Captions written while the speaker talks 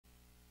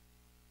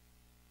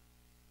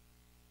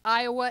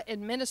Iowa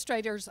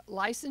Administrators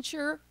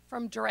Licensure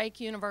from Drake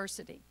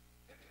University.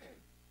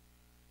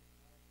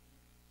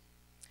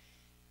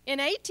 In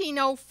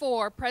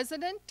 1804,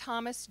 President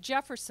Thomas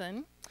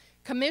Jefferson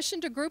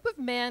commissioned a group of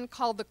men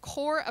called the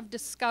Corps of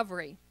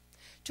Discovery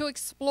to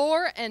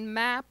explore and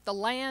map the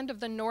land of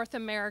the North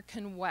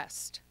American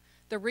West,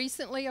 the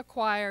recently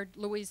acquired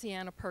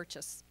Louisiana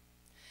Purchase.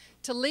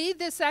 To lead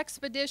this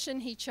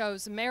expedition, he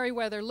chose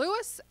Meriwether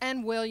Lewis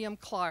and William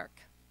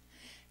Clark.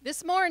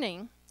 This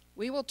morning,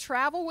 we will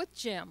travel with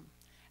Jim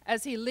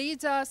as he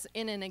leads us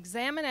in an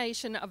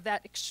examination of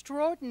that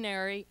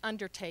extraordinary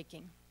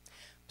undertaking.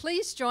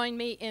 Please join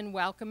me in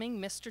welcoming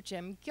Mr.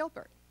 Jim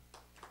Gilbert.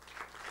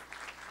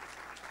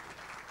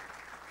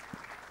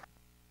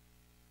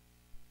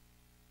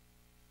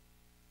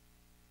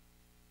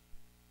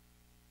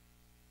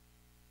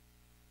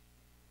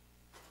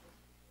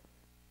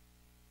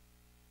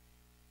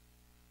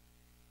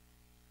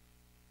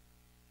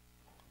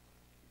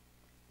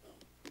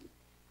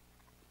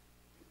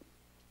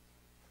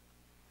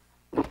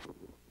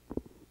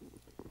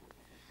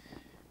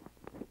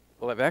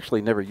 Well, I've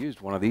actually never used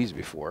one of these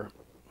before,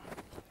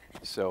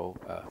 so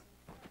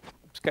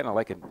it's kind of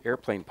like an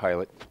airplane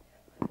pilot.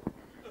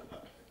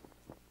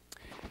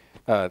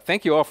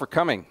 Thank you all for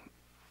coming.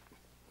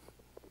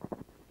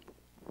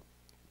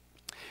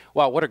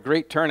 Wow, what a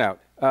great turnout.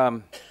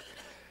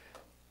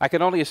 I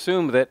can only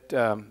assume that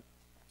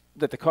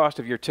that the cost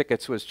of your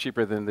tickets was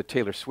cheaper than the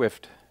Taylor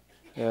Swift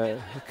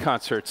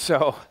concert,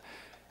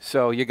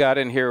 so you got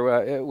in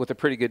here with a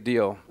pretty good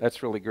deal.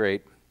 That's really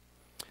great.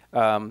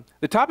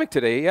 The topic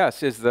today,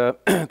 yes, is the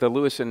the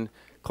Lewis and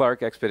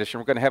Clark expedition.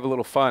 We're going to have a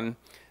little fun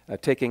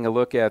taking a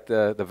look at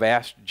the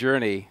vast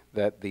journey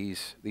that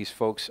these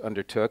folks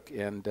undertook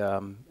and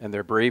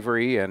their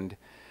bravery. And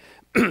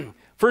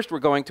first, we're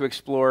going to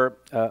explore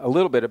a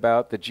little bit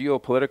about the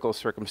geopolitical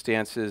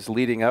circumstances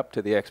leading up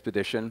to the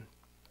expedition,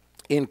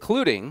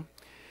 including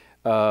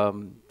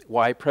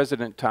why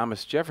President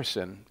Thomas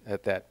Jefferson,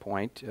 at that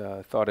point,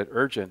 thought it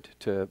urgent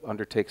to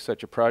undertake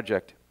such a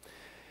project.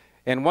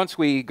 And once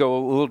we go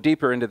a little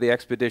deeper into the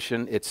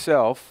expedition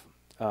itself,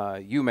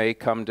 you may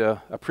come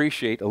to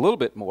appreciate a little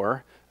bit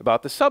more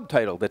about the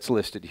subtitle that's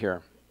listed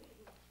here.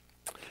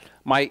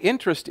 My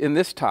interest in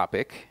this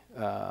topic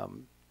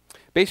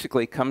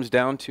basically comes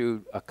down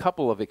to a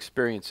couple of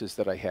experiences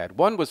that I had.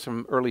 One was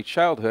from early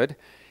childhood,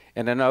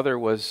 and another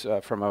was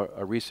from a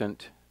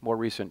more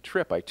recent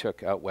trip I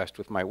took out west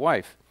with my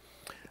wife.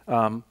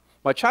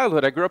 My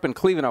childhood, I grew up in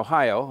Cleveland,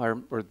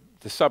 Ohio, or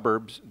the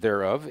suburbs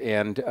thereof,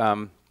 and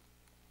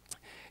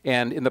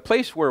in the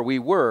place where we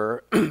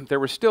were, there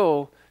were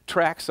still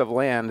tracts of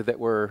land that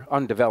were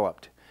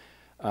undeveloped.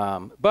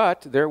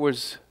 But there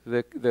was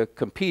the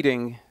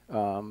competing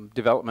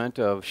development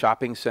of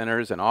shopping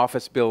centers and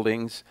office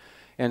buildings.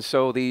 And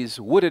so these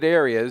wooded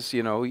areas,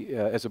 you know,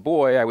 as a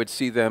boy, I would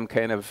see them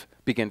kind of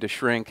begin to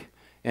shrink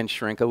and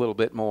shrink a little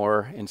bit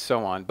more and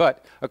so on.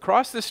 But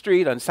across the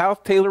street on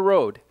South Taylor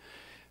Road,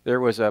 there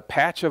was a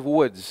patch of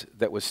woods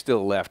that was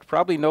still left,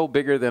 probably no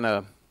bigger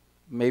than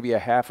maybe a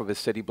half of a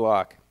city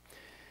block.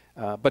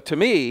 But to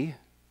me,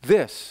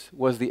 this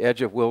was the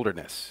edge of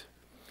wilderness.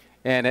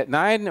 And at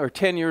 9 or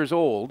 10 years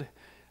old,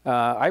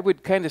 I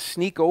would kind of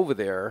sneak over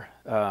there.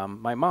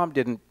 My mom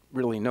didn't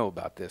really know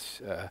about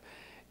this.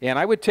 And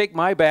I would take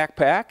my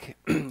backpack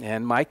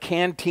and my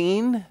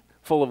canteen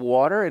full of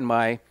water and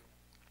my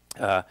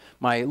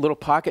little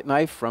pocket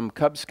knife from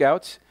Cub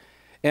Scouts,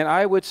 and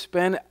I would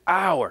spend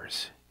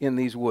hours in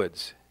these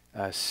woods,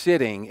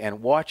 sitting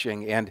and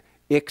watching and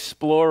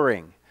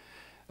exploring.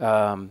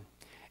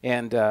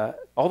 And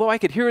although I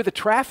could hear the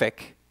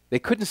traffic, they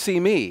couldn't see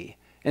me.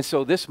 And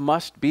so this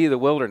must be the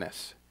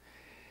wilderness.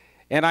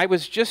 And I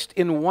was just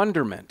in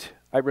wonderment.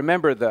 I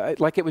remember,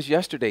 like it was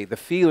yesterday, the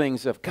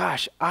feelings of,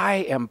 gosh, I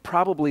am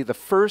probably the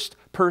first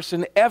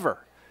person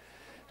ever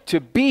to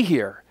be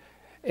here.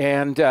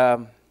 And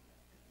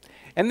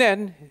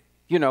then,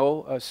 you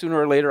know, sooner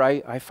or later,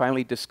 I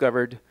finally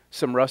discovered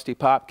some rusty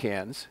pop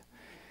cans.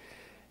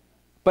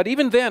 But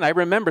even then, I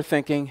remember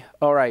thinking,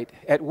 all right,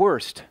 at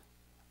worst,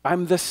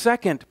 I'm the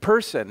second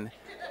person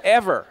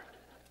ever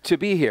to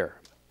be here.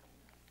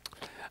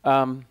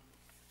 A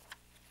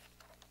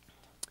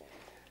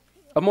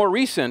more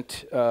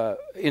recent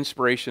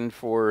inspiration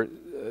for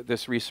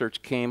this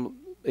research came,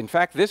 in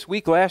fact, this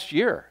week last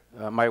year.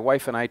 My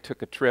wife and I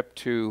took a trip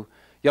to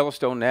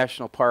Yellowstone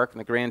National Park and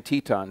the Grand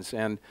Tetons.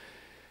 And,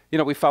 you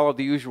know, we followed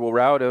the usual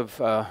route of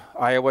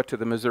Iowa to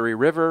the Missouri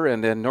River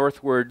and then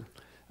northward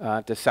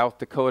to South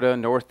Dakota,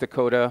 North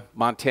Dakota,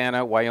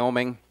 Montana,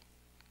 Wyoming.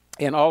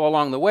 And all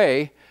along the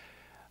way,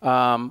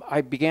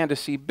 I began to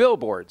see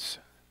billboards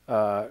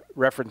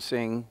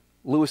referencing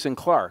Lewis and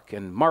Clark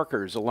and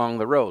markers along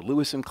the road,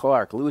 Lewis and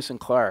Clark, Lewis and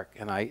Clark.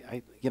 And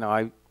I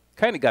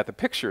kind of got the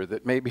picture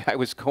that maybe I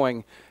was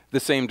going the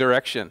same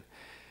direction.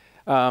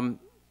 And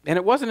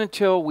it wasn't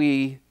until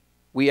we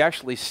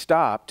actually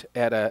stopped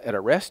at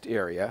a rest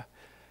area.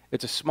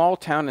 It's a small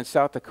town in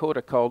South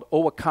Dakota called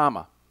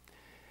Owakama.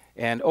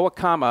 And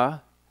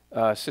Owakama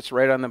sits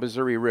right on the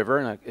Missouri River,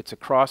 and it's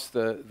across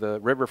the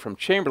river from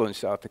Chamberlain,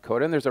 South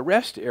Dakota, and there's a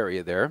rest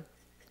area there.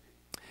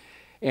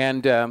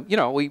 And, you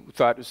know, we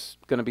thought it was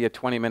going to be a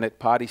 20-minute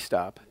potty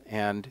stop,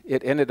 and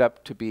it ended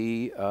up to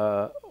be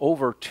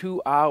over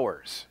 2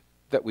 hours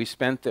that we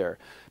spent there,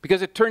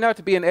 because it turned out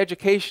to be an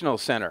educational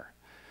center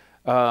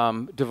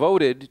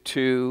devoted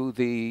to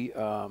the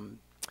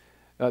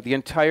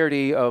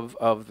entirety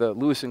of the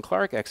Lewis and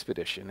Clark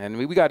expedition. And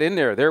we got in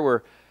there. There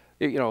were,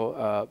 you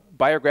know,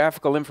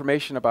 biographical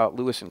information about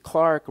Lewis and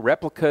Clark,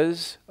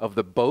 replicas of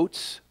the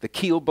boats, the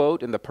keel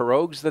boat and the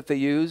pirogues that they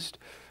used,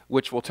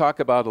 which we'll talk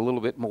about a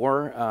little bit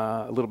more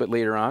a little bit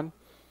later on.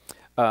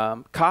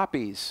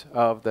 Copies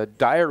of the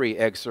diary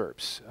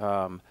excerpts,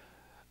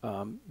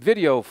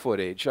 video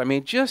footage. I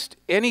mean, just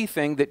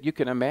anything that you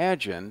can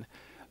imagine.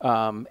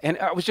 And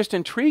I was just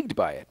intrigued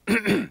by it.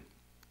 You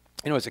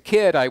know, as a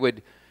kid, I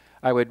would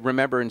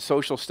remember in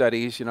social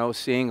studies, you know,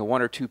 seeing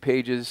 1 or 2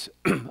 pages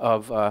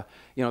of,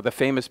 you know, the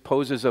famous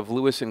poses of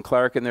Lewis and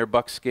Clark in their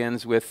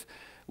buckskins with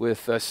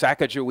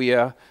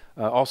Sacagawea,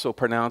 also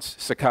pronounced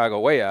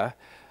Sacagawea,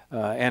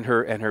 and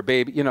her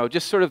baby. You know,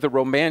 just sort of the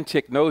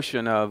romantic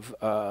notion of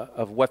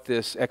what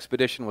this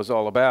expedition was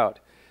all about.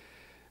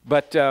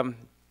 But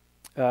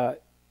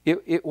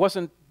it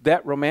wasn't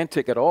that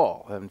romantic at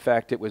all. In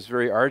fact, it was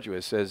very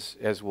arduous,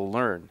 as we'll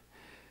learn.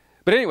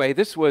 But anyway,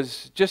 this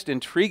was just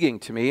intriguing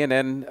to me, and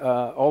then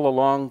all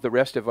along the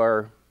rest of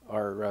our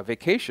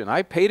vacation,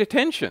 I paid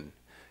attention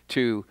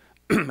to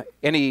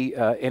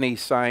any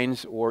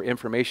signs or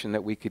information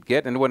that we could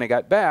get. And when I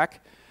got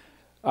back,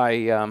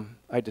 I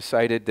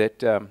decided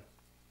that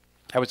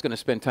I was going to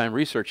spend time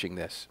researching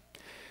this.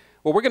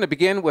 Well, we're going to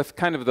begin with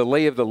kind of the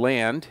lay of the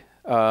land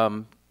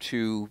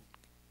to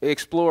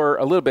explore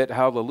a little bit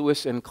how the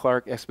Lewis and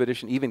Clark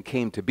expedition even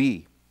came to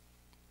be.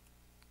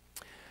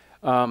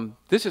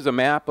 This is a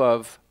map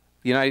of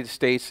the United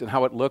States and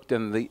how it looked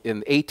in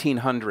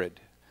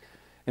 1800.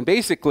 And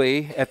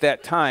basically, at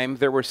that time,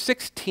 there were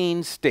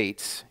 16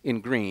 states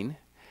in green,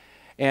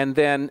 and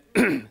then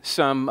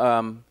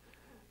some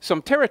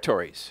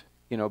territories,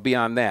 you know,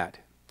 beyond that.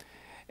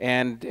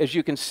 And as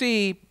you can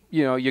see,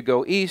 you know, you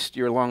go east,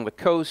 you're along the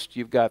coast,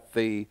 you've got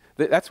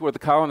that's where the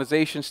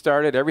colonization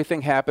started.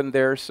 Everything happened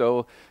there,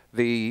 so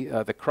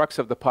the crux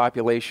of the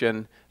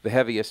population, the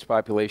heaviest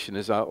population,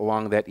 is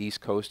along that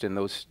east coast in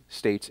those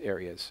states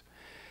areas.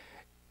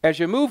 As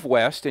you move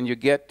west and you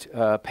get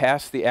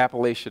past the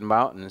Appalachian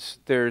Mountains,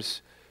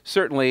 there's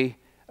certainly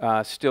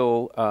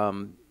still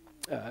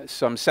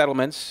some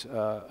settlements,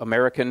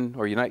 American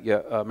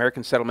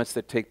settlements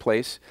that take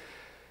place.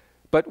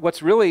 But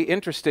what's really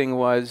interesting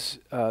was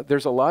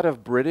there's a lot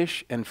of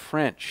British and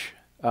French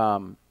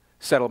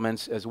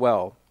settlements as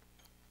well,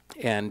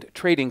 and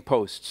trading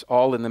posts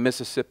all in the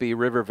Mississippi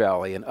River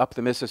Valley and up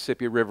the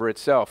Mississippi River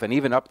itself, and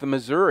even up the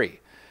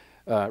Missouri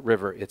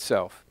River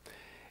itself.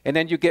 And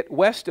then you get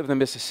west of the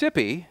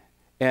Mississippi,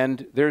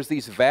 and there's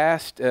these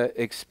vast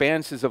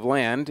expanses of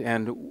land,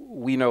 and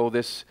we know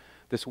this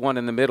one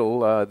in the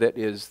middle that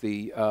is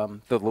the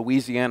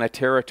Louisiana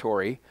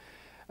Territory.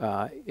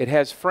 It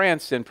has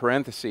France in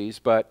parentheses,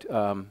 but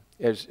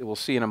as we'll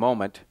see in a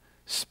moment,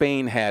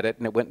 Spain had it,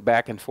 and it went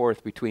back and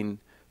forth between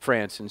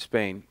France and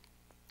Spain.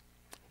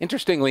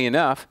 Interestingly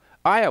enough,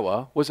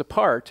 Iowa was a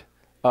part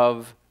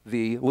of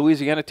the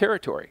Louisiana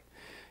Territory.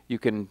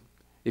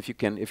 If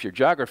your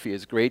geography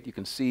is great, you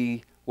can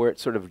see where it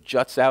sort of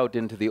juts out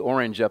into the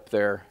orange up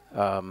there,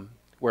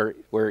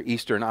 where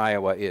eastern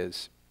Iowa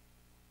is.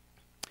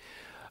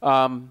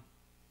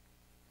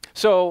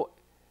 So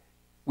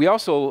we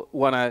also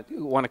want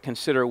to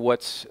consider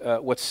what's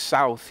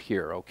south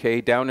here,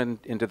 okay, down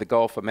into the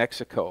Gulf of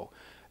Mexico,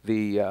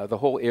 the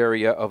whole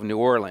area of New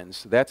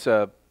Orleans. That's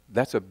a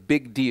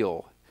big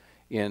deal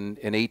in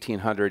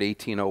 1800,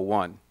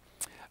 1801.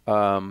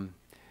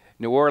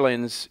 New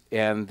Orleans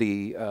and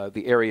the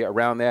area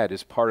around that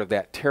is part of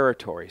that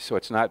territory, so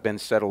it's not been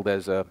settled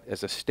as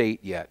a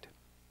state yet.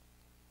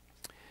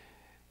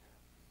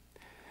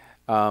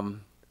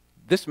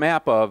 This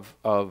map of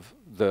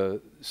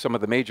some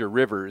of the major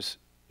rivers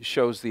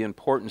shows the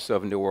importance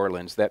of New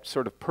Orleans. That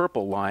sort of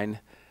purple line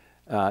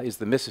is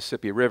the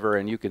Mississippi River,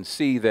 and you can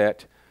see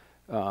that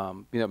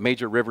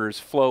major rivers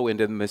flow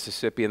into the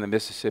Mississippi, and the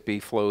Mississippi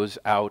flows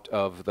out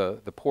of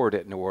the port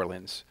at New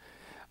Orleans.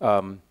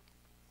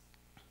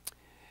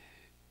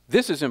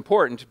 This is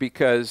important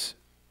because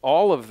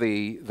all of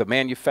the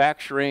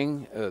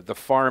manufacturing, the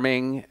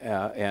farming,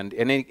 and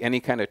any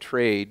kind of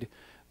trade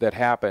that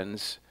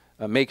happens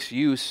makes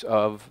use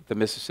of the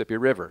Mississippi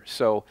River.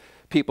 So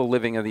people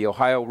living in the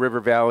Ohio River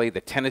Valley, the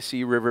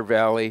Tennessee River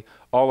Valley,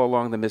 all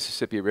along the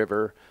Mississippi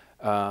River,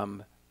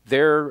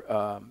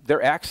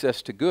 their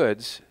access to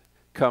goods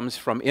comes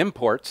from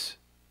imports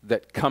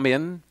that come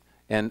in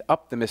and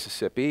up the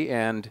Mississippi,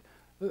 and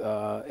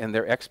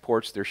their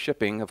exports, their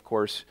shipping, of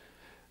course,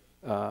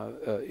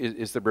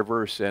 is the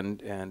reverse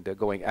and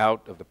going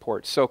out of the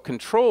port. So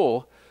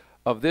control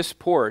of this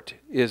port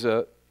is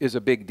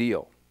a big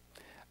deal.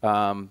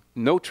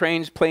 No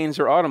trains, planes,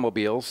 or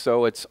automobiles,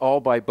 so it's all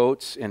by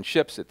boats and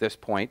ships at this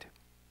point.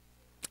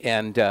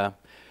 And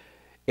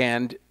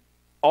And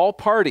all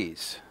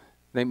parties,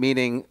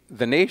 meaning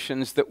the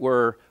nations that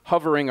were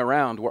hovering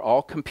around, were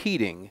all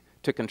competing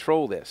to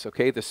control this,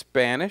 okay? The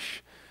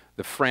Spanish,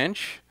 the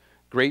French,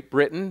 Great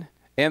Britain,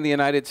 and the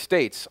United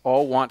States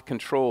all want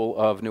control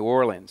of New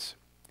Orleans.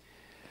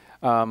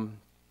 In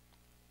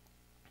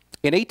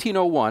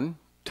 1801,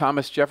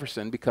 Thomas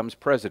Jefferson becomes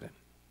president.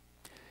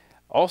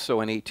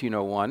 Also in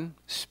 1801,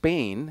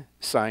 Spain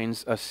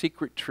signs a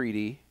secret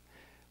treaty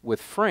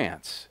with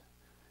France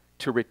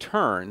to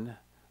return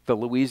the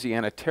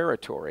Louisiana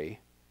Territory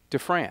to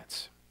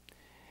France.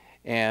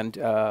 And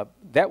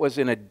that was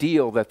in a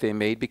deal that they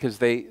made because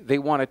they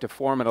wanted to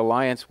form an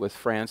alliance with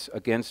France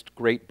against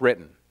Great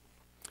Britain.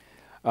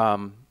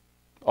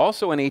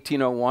 Also in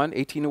 1801,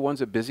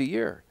 1801's a busy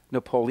year.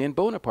 Napoleon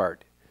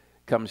Bonaparte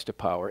comes to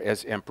power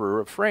as Emperor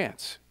of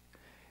France.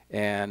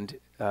 And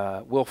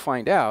we'll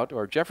find out,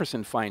 or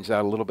Jefferson finds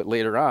out a little bit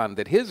later on,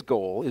 that his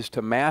goal is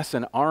to mass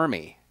an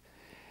army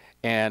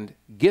and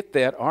get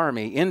that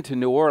army into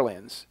New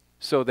Orleans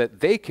so that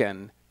they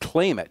can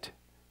claim it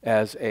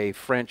as a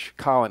French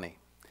colony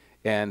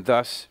and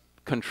thus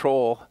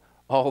control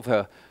all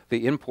the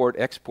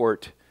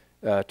import-export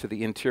to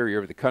the interior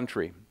of the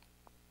country.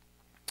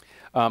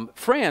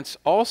 France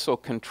also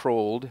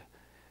controlled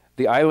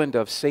the island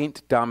of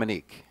Saint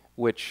Dominique,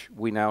 which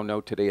we now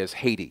know today as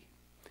Haiti.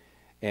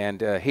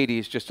 And Haiti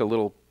is just a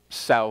little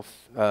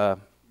south,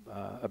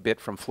 a bit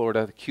from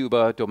Florida,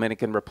 Cuba,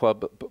 Dominican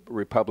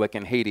Republic,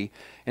 and Haiti.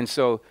 And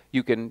so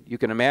you can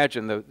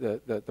imagine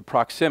the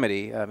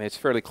proximity. It's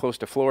fairly close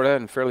to Florida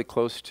and fairly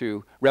close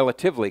to,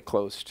 relatively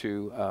close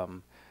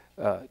to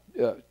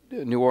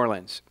New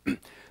Orleans.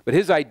 But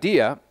his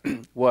idea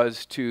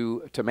was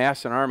to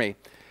mass an army.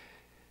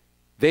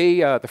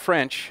 The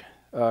French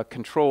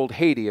controlled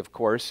Haiti, of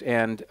course,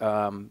 and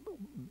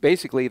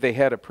basically they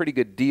had a pretty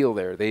good deal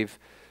there. They've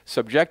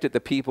subjected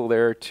the people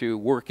there to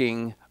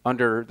working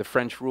under the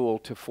French rule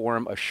to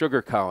form a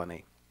sugar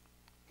colony.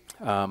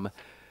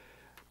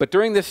 But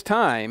during this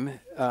time,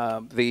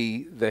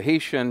 the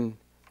Haitian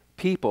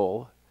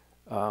people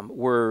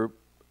were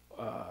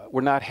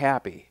not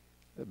happy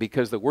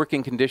because the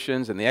working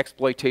conditions and the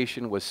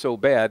exploitation was so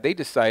bad. They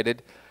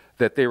decided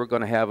that they were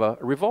going to have a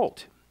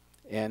revolt.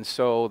 And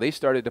so they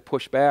started to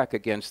push back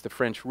against the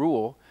French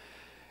rule.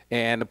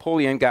 And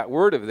Napoleon got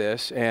word of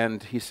this,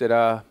 and he said,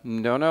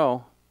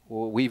 no,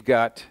 we've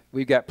got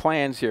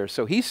plans here.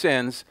 So he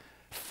sends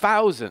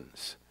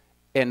thousands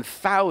and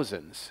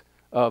thousands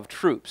of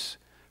troops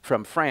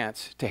from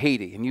France to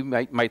Haiti. And you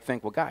might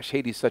think, well, gosh,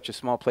 Haiti's such a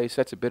small place,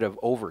 that's a bit of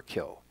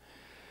overkill.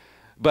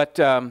 But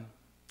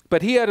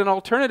he had an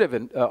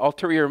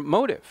ulterior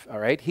motive, all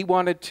right? He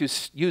wanted to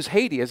use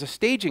Haiti as a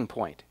staging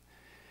point,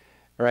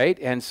 right?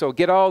 And so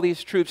get all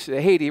these troops to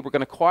Haiti, we're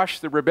going to quash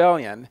the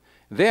rebellion,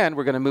 then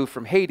we're going to move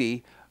from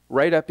Haiti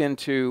right up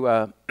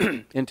into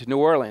New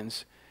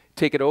Orleans,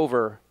 take it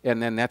over,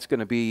 and then that's going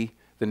to be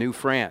the new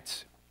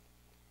France.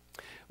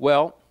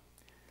 Well,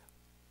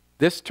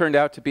 this turned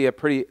out to be a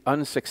pretty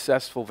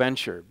unsuccessful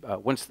venture.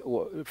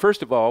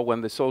 First of all,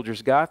 when the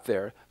soldiers got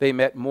there, they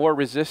met more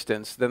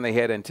resistance than they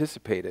had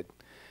anticipated.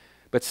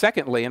 But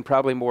secondly, and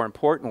probably more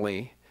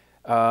importantly,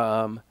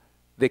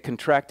 they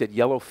contracted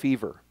yellow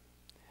fever.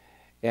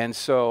 And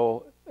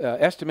so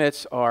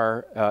estimates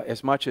are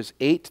as much as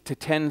 8,000 to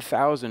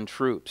 10,000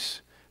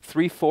 troops.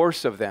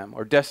 3/4 of them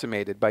are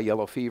decimated by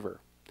yellow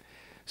fever.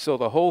 So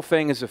the whole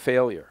thing is a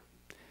failure.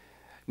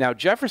 Now,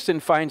 Jefferson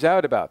finds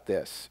out about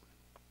this.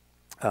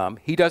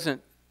 He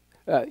doesn't,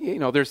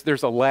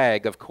 there's a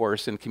lag, of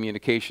course, in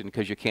communication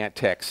because you can't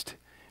text,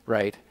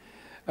 right?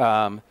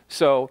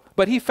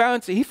 But he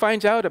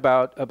finds out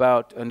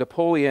about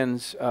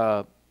Napoleon's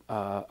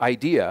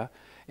idea,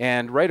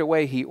 and right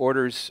away he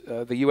orders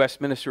the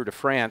U.S. Minister to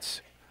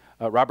France,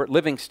 Robert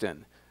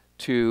Livingston,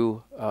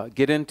 to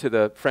get into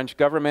the French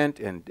government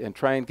and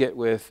try and get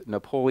with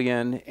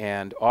Napoleon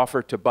and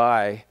offer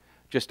to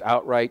just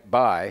outright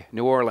buy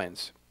New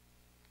Orleans.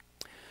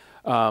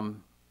 I'll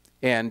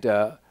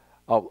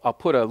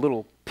put a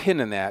little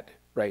pin in that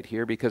right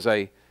here because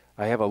I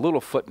have a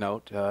little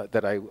footnote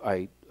that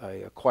I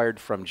acquired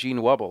from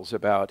Gene Wubbles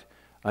about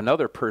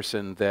another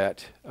person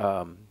that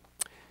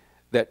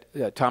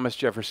Thomas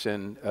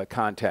Jefferson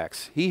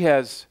contacts. He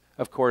has,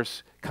 of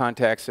course,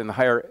 contacts in the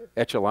higher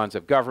echelons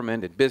of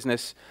government and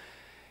business.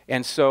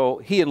 And so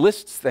he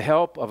enlists the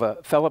help of a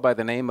fellow by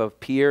the name of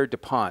Pierre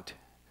DuPont.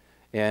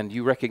 And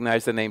you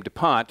recognize the name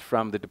DuPont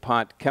from the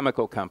DuPont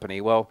Chemical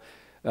Company. Well,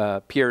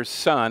 Pierre's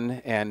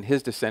son and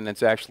his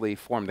descendants actually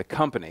formed the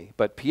company.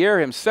 But Pierre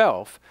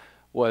himself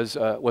was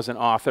an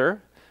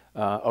author,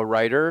 a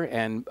writer,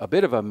 and a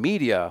bit of a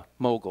media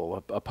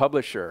mogul, a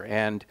publisher.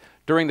 And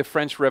during the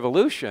French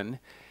Revolution,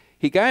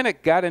 he kind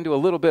of got into a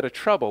little bit of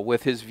trouble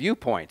with his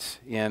viewpoints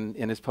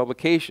in his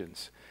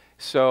publications.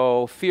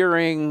 So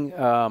fearing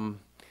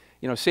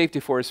safety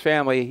for his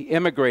family, he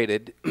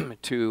immigrated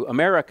to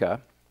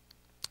America,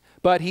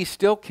 but he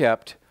still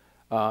kept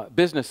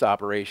business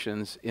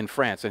operations in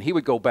France, and he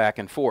would go back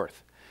and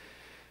forth.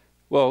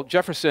 Well,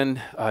 Jefferson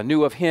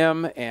knew of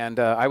him, and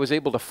I was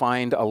able to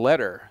find a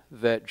letter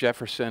that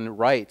Jefferson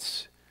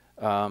writes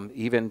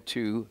even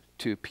to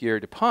Pierre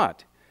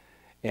DuPont.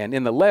 And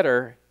in the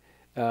letter,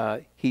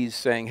 he's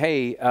saying,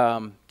 hey,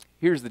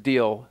 here's the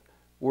deal.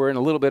 We're in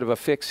a little bit of a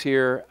fix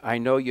here. I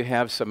know you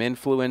have some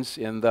influence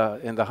in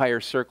the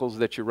higher circles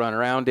that you run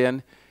around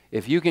in.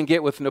 If you can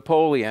get with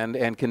Napoleon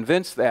and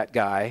convince that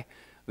guy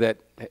that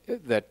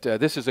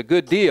this is a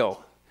good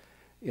deal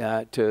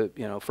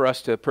for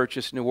us to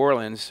purchase New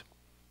Orleans,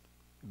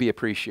 be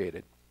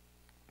appreciated.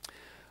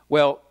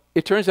 Well,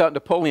 it turns out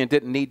Napoleon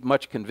didn't need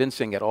much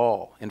convincing at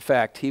all. In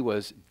fact, he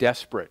was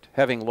desperate,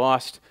 having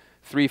lost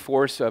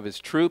 3/4 of his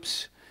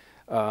troops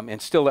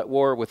and still at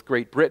war with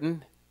Great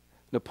Britain.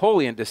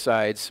 Napoleon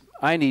decides,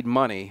 I need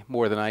money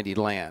more than I need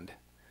land.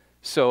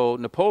 So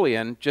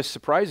Napoleon just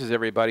surprises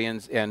everybody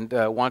and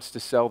wants to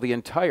sell the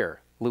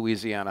entire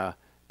Louisiana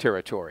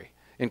Territory,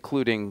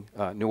 including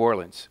New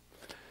Orleans.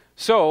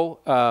 So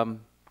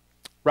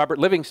Robert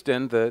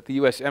Livingston, the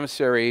U.S.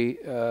 emissary,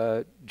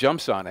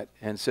 jumps on it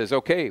and says,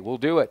 okay, we'll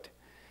do it.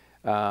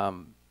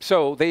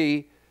 So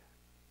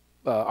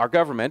our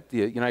government,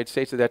 the United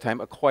States at that time,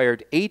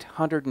 acquired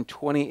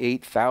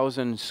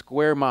 828,000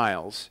 square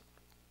miles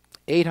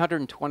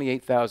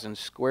 828,000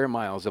 square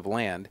miles of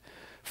land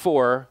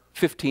for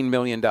 $15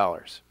 million. All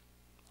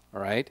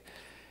right.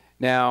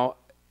 Now,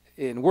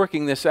 in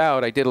working this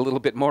out, I did a little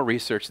bit more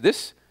research.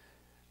 This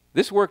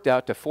worked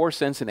out to 4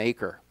 cents an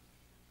acre.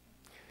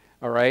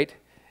 All right.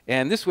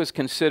 And this was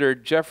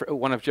considered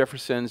one of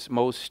Jefferson's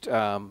most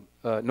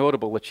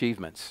notable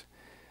achievements.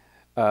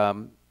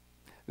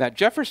 Now,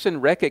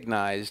 Jefferson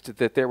recognized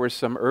that there was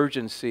some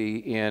urgency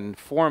in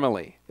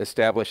formally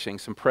establishing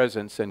some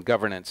presence and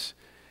governance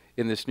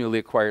in this newly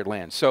acquired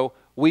land. So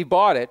we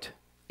bought it,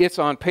 it's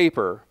on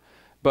paper,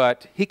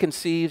 but he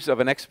conceives of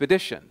an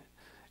expedition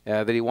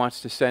that he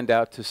wants to send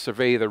out to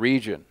survey the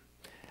region.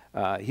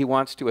 He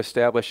wants to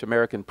establish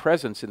American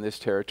presence in this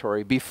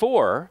territory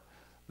before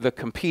the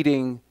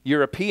competing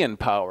European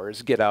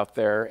powers get out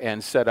there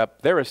and set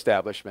up their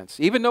establishments.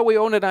 Even though we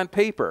own it on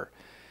paper,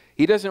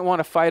 he doesn't want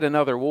to fight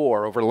another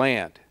war over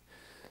land.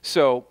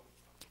 So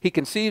he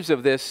conceives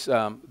of this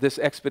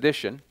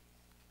expedition.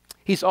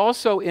 He's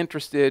also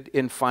interested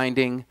in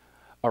finding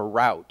a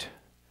route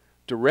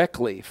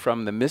directly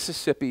from the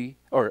Mississippi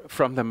or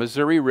from the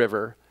Missouri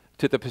River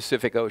to the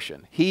Pacific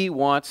Ocean. He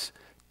wants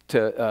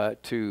to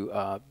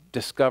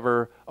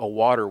discover a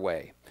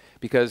waterway,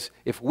 because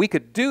if we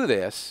could do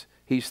this,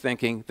 he's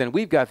thinking, then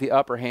we've got the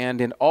upper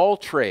hand in all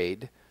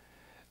trade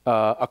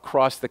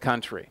across the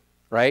country,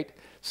 right?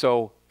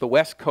 So the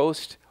West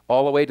Coast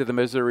all the way to the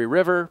Missouri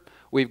River,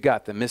 we've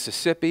got the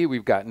Mississippi,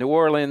 we've got New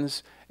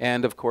Orleans,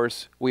 and of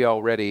course, we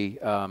already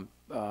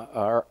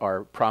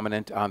are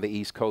prominent on the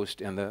East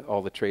Coast and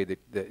all the trade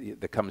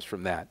that comes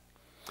from that.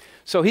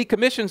 So he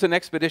commissions an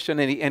expedition,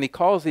 and he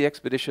calls the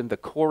expedition the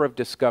Corps of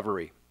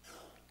Discovery.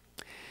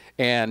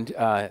 And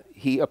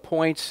he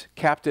appoints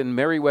Captain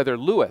Meriwether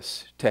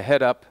Lewis to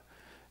head up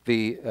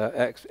the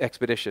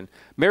expedition.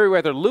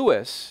 Meriwether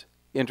Lewis,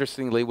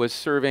 interestingly, was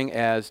serving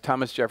as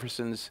Thomas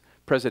Jefferson's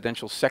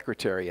presidential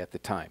secretary at the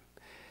time.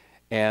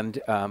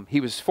 And he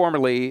was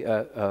formerly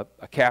a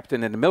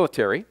captain in the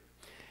military.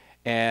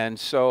 And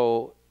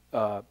so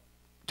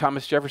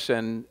Thomas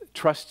Jefferson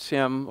trusts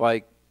him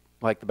like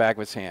the back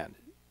of his hand.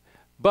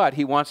 But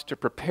he wants to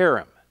prepare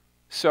him.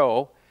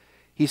 So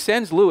he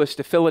sends Lewis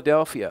to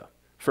Philadelphia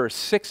for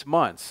 6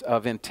 months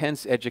of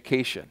intense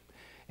education.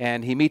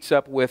 And he meets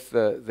up with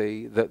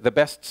the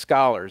best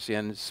scholars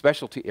in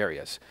specialty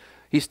areas.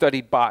 He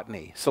studied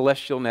botany,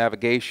 celestial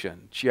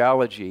navigation,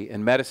 geology,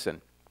 and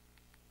medicine.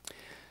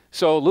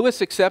 So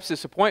Lewis accepts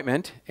this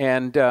appointment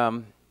and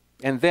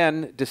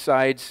then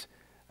decides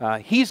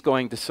he's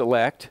going to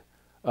select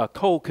a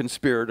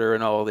co-conspirator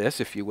in all this,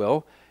 if you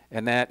will,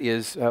 and that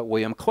is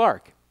William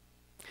Clark.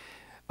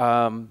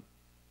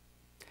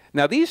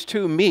 Now, these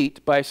two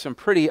meet by some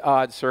pretty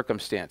odd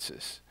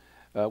circumstances.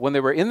 When they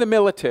were in the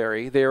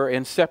military, they were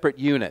in separate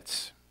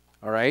units,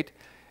 all right?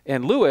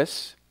 And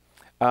Lewis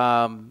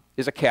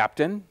is a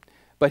captain,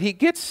 but he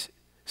gets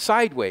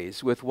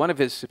sideways with one of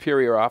his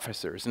superior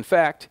officers. In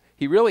fact,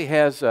 he really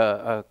has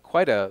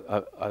quite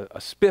a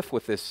spiff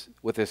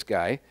with this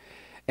guy.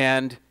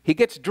 And he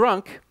gets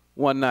drunk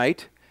one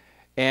night,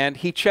 and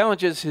he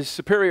challenges his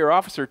superior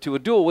officer to a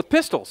duel with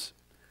pistols,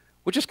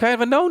 which is kind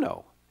of a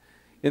no-no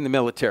in the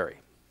military.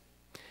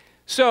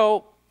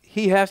 So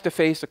he has to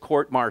face a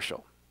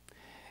court-martial.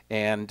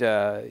 And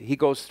he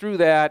goes through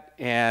that,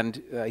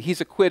 and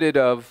he's acquitted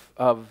of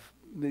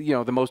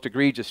the most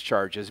egregious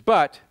charges,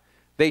 but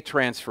they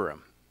transfer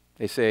him.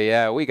 They say,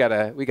 yeah, we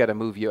gotta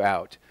move you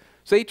out.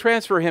 So they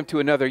transfer him to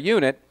another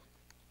unit,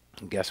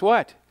 and guess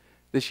what?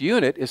 This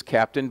unit is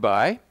captained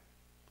by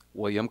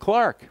William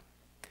Clark.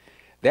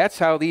 That's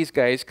how these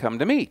guys come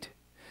to meet.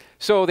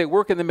 So they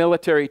work in the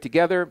military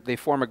together. They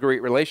form a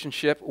great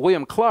relationship.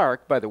 William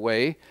Clark, by the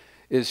way,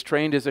 is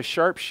trained as a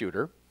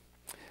sharpshooter.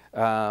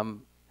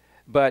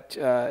 But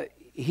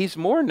he's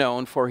more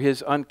known for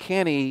his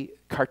uncanny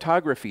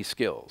cartography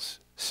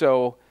skills.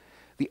 So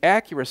the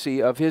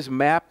accuracy of his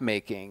map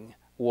making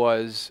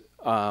was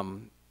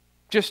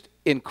just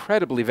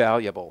incredibly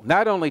valuable,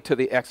 not only to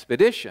the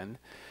expedition,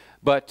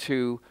 but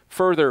to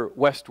further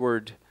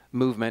westward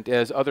movement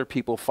as other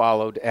people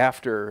followed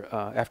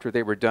after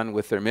they were done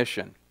with their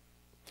mission.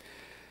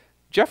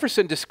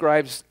 Jefferson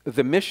describes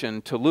the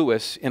mission to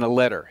Lewis in a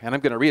letter, and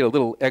I'm going to read a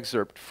little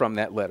excerpt from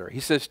that letter. He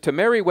says, "To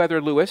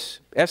Meriwether Lewis,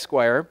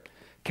 Esquire,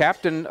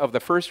 Captain of the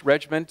 1st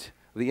Regiment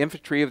of the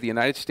Infantry of the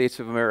United States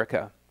of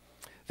America,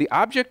 the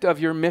object of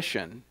your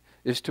mission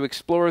is to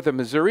explore the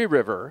Missouri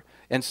River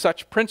and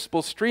such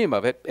principal stream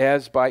of it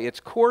as by its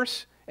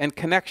course and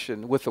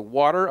connection with the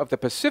water of the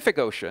Pacific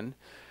Ocean,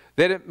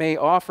 that it may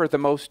offer the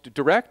most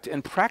direct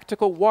and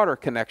practical water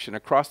connection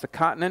across the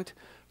continent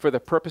for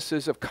the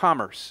purposes of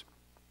commerce."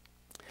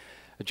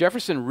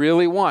 Jefferson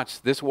really wants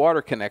this water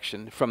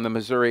connection from the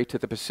Missouri to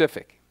the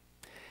Pacific.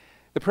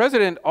 The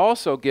president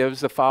also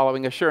gives the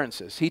following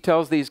assurances. He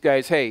tells these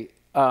guys, hey,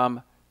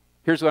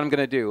 here's what I'm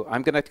going to do.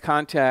 I'm going to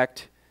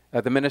contact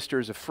the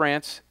ministers of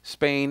France,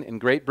 Spain,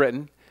 and Great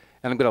Britain,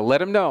 and I'm going to let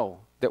them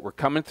know that we're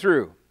coming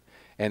through.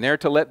 And they're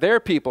to let their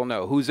people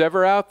know, who's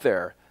ever out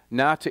there,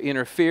 not to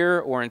interfere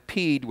or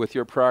impede with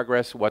your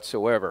progress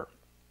whatsoever.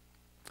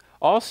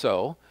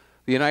 Also,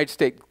 the United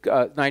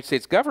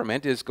States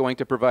government is going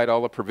to provide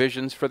all the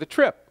provisions for the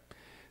trip.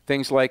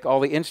 Things like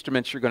all the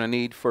instruments you're going to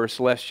need for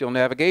celestial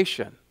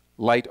navigation,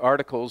 light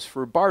articles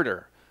for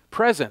barter,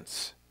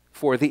 presents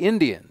for the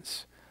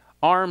Indians,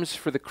 arms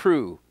for the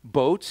crew,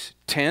 boats,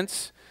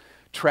 tents,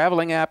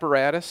 traveling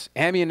apparatus,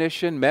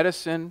 ammunition,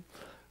 medicine,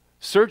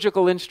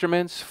 surgical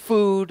instruments,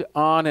 food,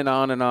 on and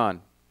on and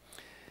on.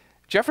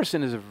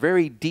 Jefferson is a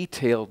very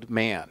detailed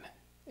man,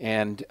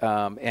 and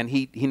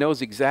he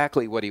knows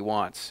exactly what he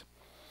wants.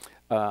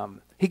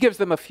 He gives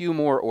them a few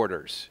more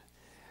orders,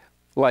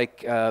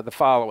 like the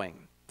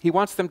following. He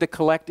wants them to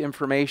collect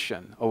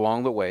information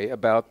along the way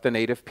about the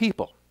native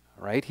people,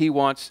 right? He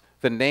wants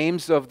the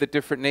names of the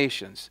different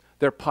nations,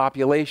 their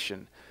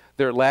population,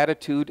 their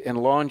latitude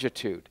and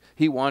longitude.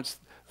 He wants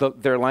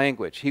their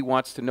language. He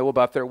wants to know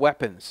about their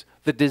weapons,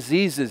 the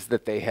diseases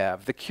that they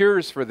have, the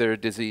cures for their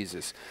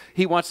diseases.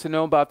 He wants to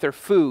know about their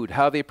food,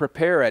 how they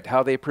prepare it,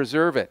 how they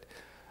preserve it,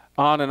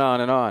 on and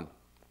on and on.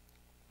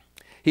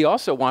 He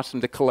also wants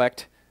them to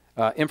collect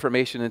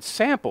information and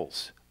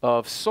samples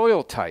of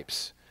soil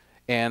types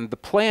and the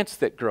plants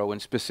that grow in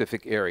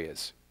specific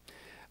areas.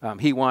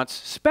 He wants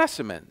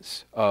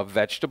specimens of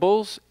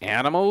vegetables,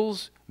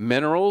 animals,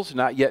 minerals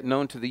not yet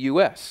known to the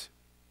U.S.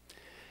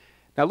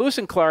 Now, Lewis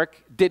and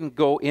Clark didn't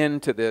go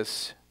into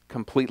this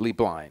completely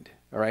blind.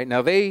 All right?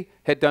 Now, they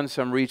had done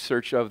some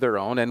research of their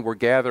own and were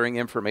gathering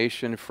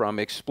information from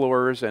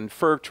explorers and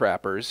fur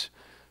trappers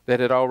that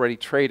had already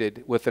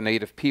traded with the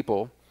native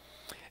people,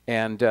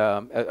 and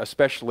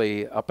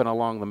especially up and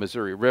along the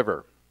Missouri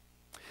River.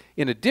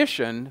 In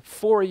addition,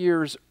 4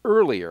 years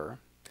earlier,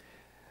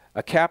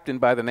 a captain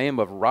by the name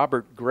of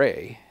Robert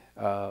Gray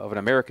of an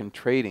American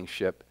trading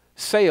ship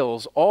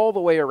sails all the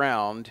way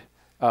around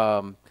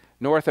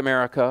North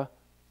America,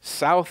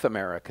 South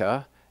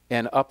America,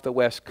 and up the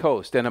West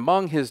Coast. And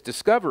among his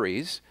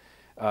discoveries,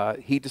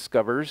 he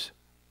discovers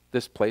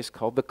this place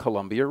called the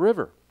Columbia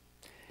River.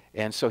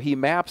 And so he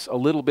maps a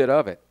little bit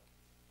of it.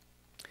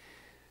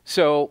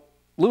 So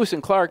Lewis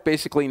and Clark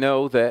basically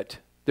know that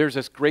there's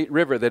this great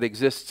river that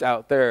exists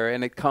out there,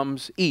 and it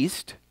comes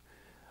east.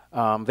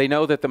 They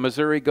know that the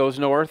Missouri goes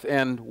north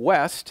and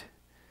west,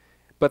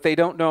 but they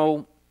don't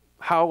know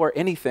how or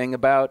anything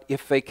about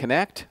if they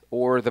connect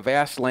or the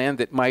vast land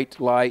that might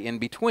lie in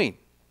between.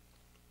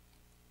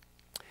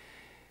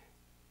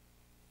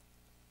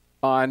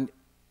 On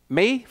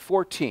May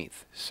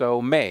 14th,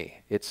 so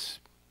May, it's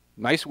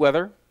nice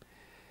weather,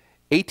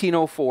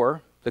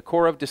 1804, the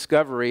Corps of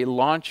Discovery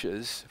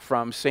launches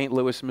from St.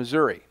 Louis,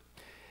 Missouri.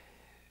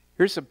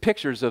 Here's some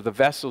pictures of the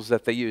vessels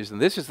that they use.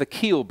 And this is the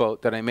keel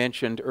boat that I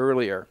mentioned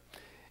earlier.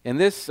 And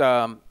this,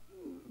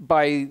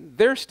 by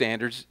their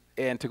standards,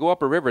 and to go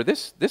up a river,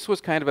 this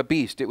was kind of a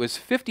beast. It was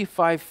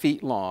 55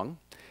 feet long.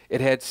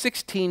 It had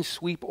 16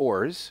 sweep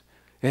oars.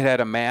 It had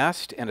a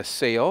mast and a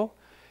sail.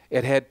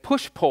 It had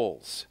push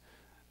poles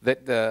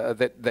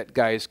that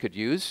guys could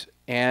use.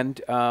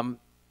 And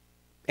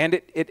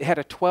it had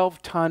a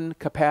 12-ton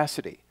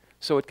capacity,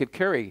 so it could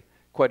carry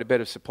quite a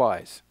bit of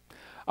supplies.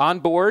 On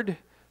board,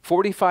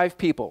 45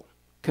 people,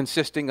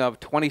 consisting of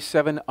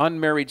 27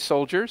 unmarried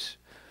soldiers,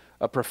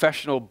 a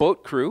professional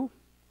boat crew,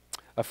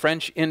 a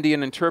French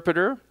Indian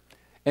interpreter,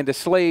 and a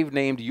slave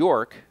named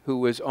York, who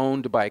was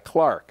owned by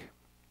Clark.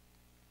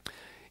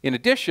 In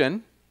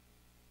addition,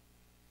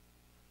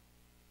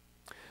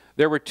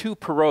 there were 2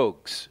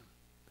 pirogues.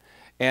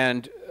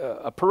 And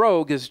a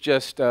pirogue is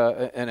just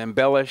an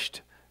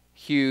embellished,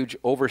 huge,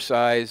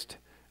 oversized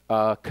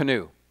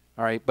canoe.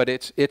 All right, but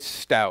it's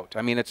stout.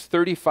 I mean, it's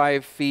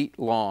 35 feet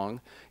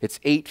long. It's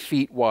 8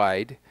 feet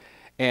wide,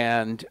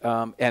 and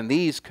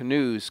these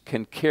canoes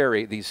can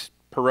carry, these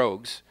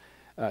pirogues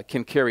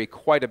can carry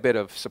quite a bit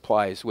of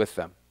supplies with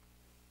them.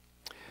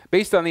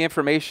 Based on the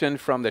information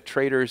from the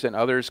traders and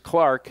others,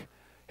 Clark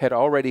had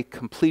already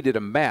completed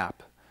a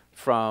map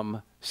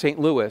from St.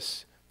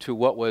 Louis to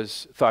what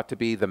was thought to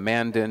be the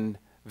Mandan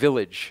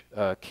village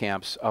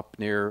camps up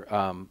near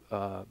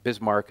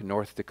Bismarck,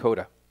 North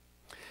Dakota.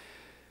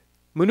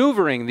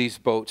 Maneuvering these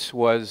boats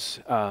was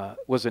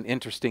an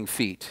interesting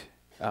feat.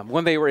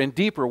 When they were in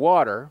deeper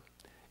water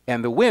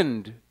and the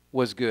wind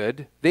was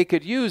good, they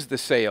could use the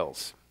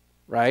sails,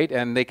 right?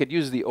 And they could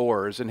use the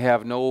oars and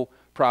have no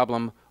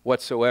problem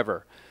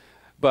whatsoever.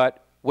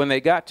 But when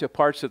they got to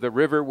parts of the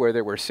river where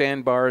there were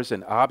sandbars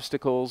and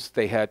obstacles,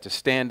 they had to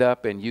stand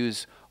up and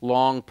use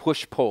long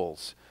push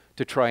poles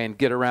to try and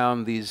get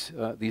around these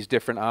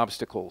different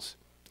obstacles.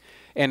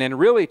 And in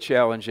really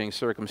challenging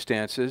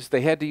circumstances,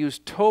 they had to use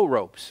tow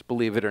ropes,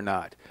 believe it or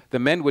not. The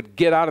men would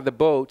get out of the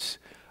boats,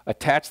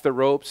 attach the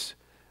ropes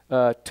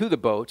to the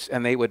boats,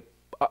 and they would,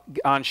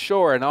 on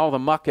shore and all the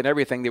muck and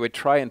everything, they would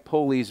try and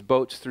pull these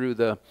boats through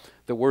the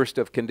worst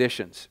of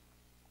conditions.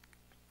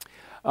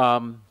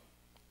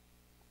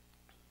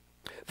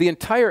 The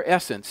entire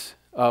essence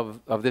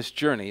of this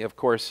journey, of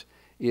course,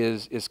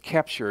 is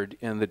captured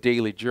in the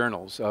daily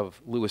journals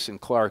of Lewis and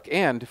Clark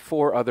and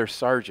 4 other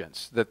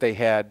sergeants that they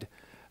had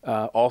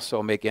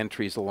also make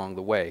entries along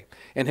the way.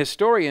 And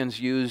historians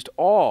used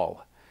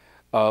all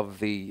of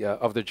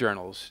the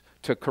journals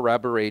to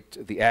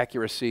corroborate the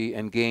accuracy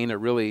and gain a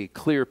really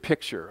clear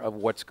picture of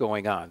what's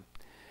going on.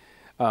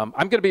 I'm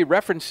going to be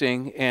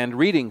referencing and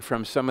reading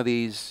from some of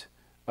these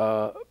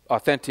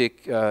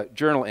authentic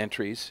journal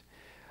entries.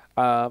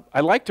 I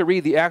like to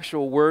read the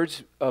actual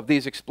words of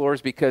these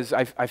explorers because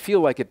I feel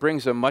like it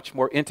brings a much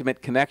more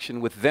intimate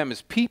connection with them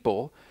as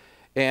people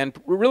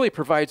and really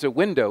provides a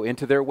window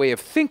into their way of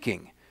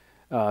thinking,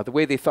 the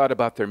way they thought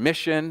about their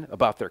mission,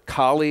 about their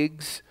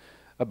colleagues,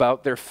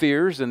 about their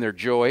fears and their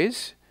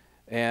joys,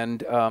 and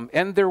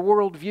their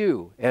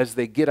worldview as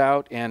they get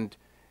out and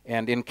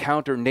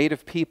encounter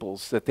native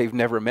peoples that they've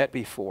never met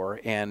before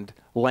and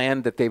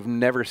land that they've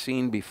never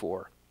seen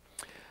before.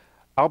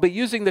 I'll be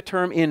using the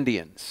term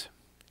Indians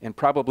and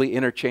probably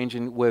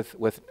interchanging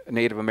with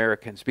Native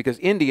Americans because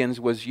Indians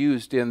was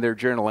used in their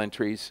journal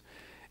entries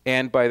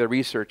and by the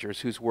researchers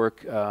whose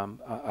work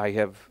I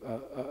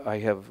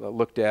have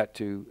looked at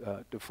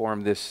to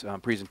form this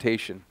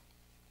presentation.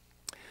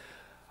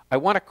 I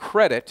want to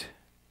credit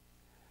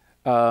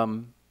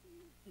some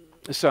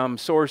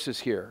sources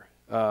here.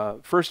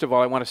 First of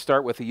all, I want to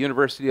start with the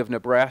University of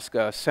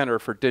Nebraska Center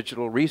for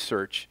Digital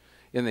Research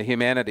in the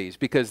Humanities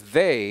because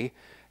they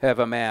have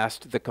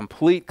amassed the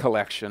complete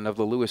collection of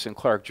the Lewis and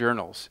Clark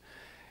journals.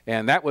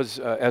 And that was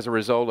as a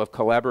result of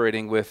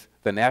collaborating with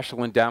the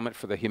National Endowment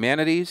for the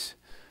Humanities,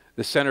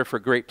 the Center for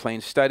Great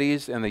Plains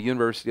Studies, and the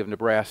University of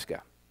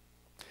Nebraska.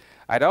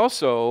 I'd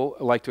also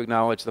like to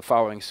acknowledge the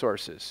following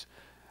sources.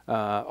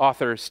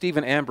 Author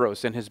Stephen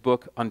Ambrose in his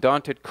book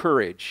Undaunted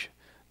Courage,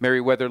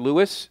 Meriwether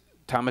Lewis,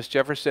 Thomas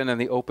Jefferson,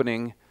 and the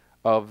Opening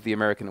of the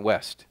American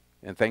West.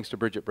 And thanks to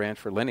Bridget Brandt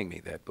for lending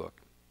me that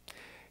book.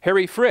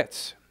 Harry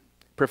Fritz,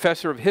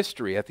 professor of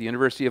history at the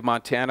University of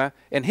Montana,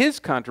 and his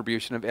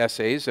contribution of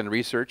essays and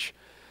research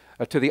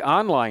to the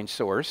online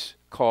source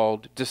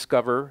called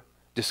Discover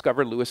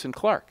Lewis and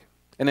Clark.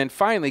 And then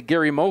finally,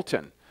 Gary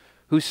Moulton,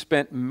 who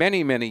spent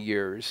many, many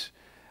years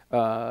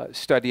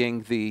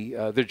studying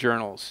the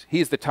journals.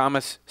 He's the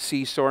Thomas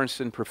C.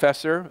 Sorensen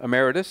Professor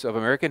Emeritus of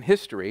American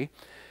History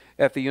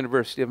at the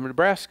University of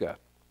Nebraska.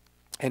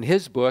 And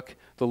his book,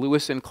 The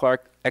Lewis and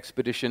Clark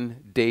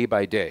Expedition Day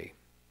by Day.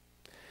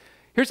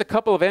 Here's a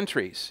couple of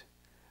entries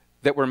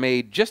that were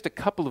made just a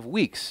couple of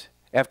weeks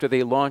after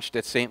they launched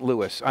at St.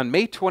 Louis. On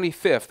May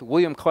 25th,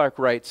 William Clark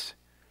writes,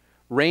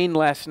 "Rain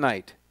last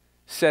night,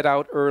 set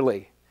out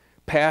early,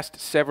 passed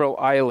several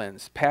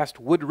islands,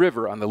 passed Wood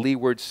River on the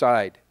leeward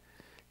side,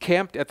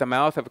 camped at the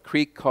mouth of a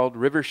creek called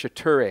River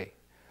Chateauray,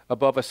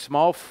 above a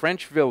small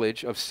French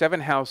village of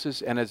 7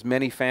 houses and as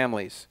many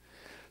families.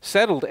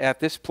 Settled at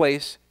this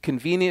place,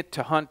 convenient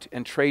to hunt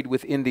and trade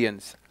with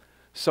Indians.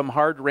 Some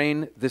hard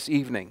rain this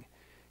evening.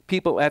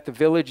 People at the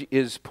village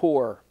is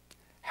poor,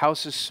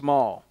 houses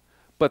small,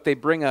 but they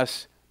bring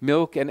us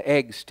milk and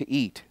eggs to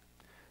eat.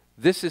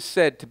 This is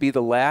said to be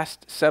the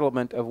last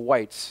settlement of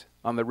whites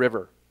on the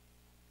river."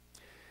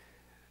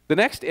 The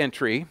next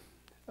entry,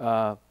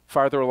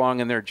 farther along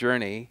in their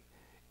journey,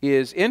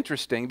 is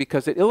interesting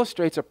because it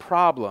illustrates a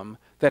problem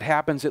that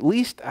happens at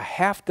least a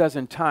half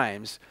dozen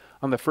times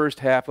on the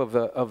first half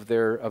of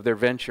their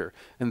venture,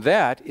 and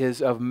that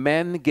is of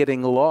men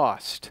getting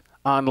lost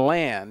on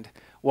land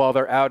while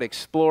they're out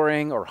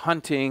exploring or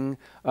hunting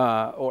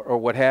or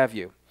what have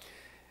you.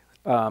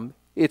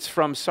 It's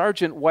from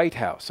Sergeant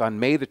Whitehouse on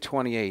May the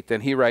 28th,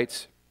 and he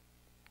writes,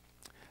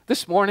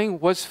 "This morning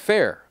was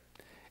fair,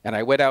 and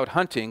I went out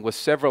hunting with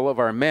several of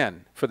our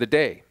men for the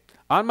day.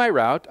 On my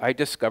route, I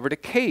discovered a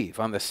cave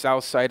on the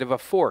south side of a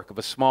fork of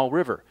a small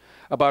river,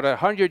 about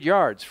 100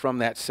 yards from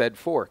that said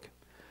fork.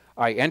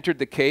 I entered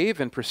the cave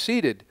and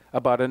proceeded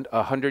about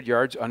 100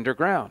 yards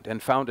underground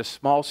and found a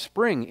small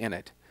spring in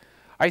it.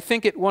 I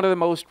think it one of the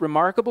most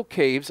remarkable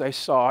caves I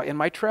saw in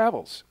my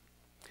travels.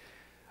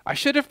 I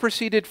should have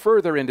proceeded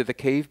further into the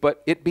cave,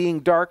 but it being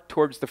dark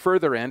towards the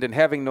further end and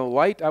having no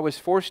light, I was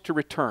forced to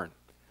return.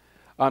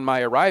 On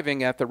my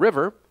arriving at the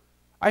river,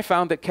 I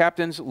found that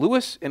Captains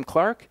Lewis and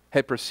Clark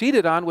had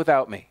proceeded on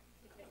without me.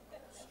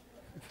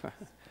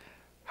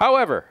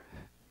 However,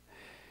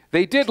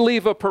 they did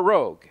leave a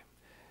pirogue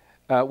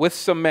with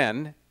some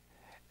men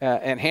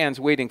and hands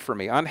waiting for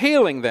me. On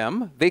hailing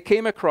them, they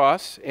came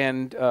across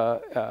and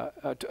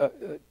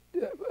to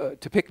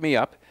pick me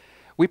up.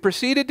 We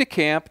proceeded to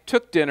camp,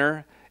 took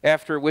dinner,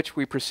 after which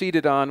we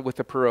proceeded on with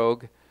the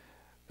pirogue,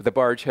 the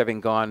barge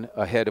having gone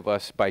ahead of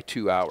us by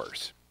 2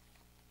 hours.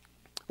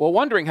 Well,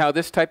 wondering how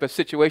this type of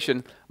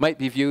situation might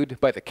be viewed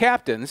by the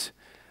captains,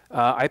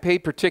 I paid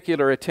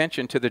particular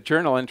attention to the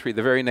journal entry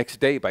the very next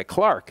day by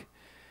Clark.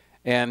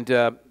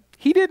 And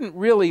he didn't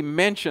really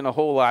mention a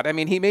whole lot. I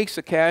mean, he makes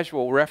a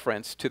casual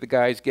reference to the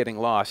guys getting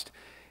lost.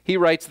 He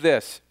writes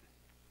this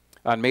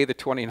on May the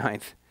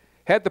 29th.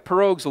 Had the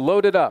pirogues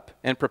loaded up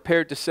and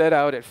prepared to set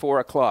out at 4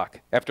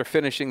 o'clock after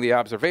finishing the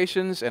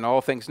observations and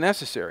all things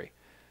necessary,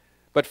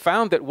 but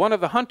found that one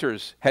of the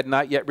hunters had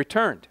not yet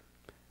returned.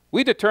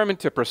 We determined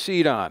to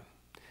proceed on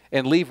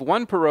and leave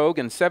one pirogue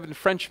and 7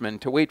 Frenchmen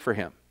to wait for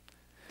him.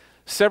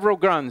 Several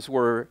guns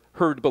were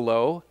heard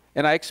below,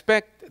 and I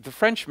expect the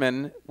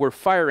Frenchmen were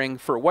firing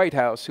for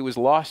Whitehouse, who was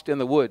lost in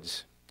the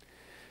woods.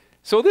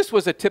 So this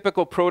was a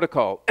typical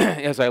protocol,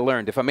 as I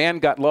learned. If a man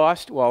got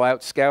lost while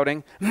out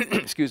scouting,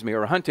 excuse me,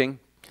 or hunting,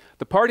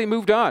 the party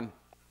moved on.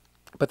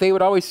 But they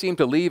would always seem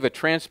to leave a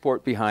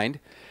transport behind,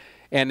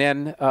 and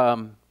then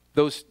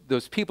those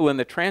people in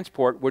the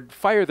transport would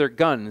fire their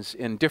guns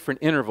in different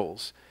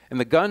intervals, and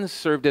the guns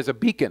served as a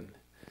beacon.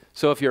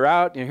 So if you're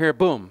out and you hear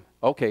boom,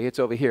 okay, it's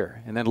over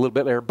here, and then a little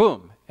bit later,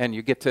 boom, and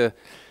you get to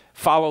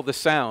follow the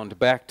sound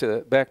back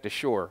to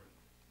shore.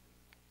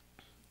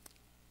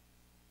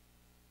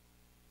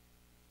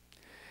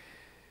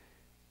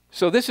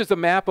 So this is the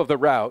map of the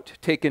route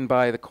taken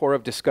by the Corps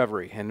of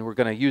Discovery, and we're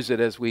going to use it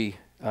as we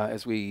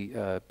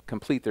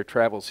complete their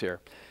travels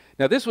here.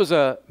 Now, this was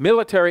a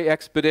military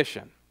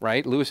expedition,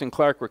 right? Lewis and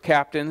Clark were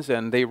captains,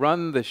 and they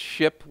run the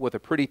ship with a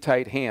pretty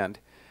tight hand.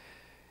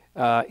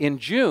 In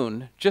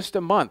June, just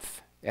a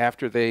month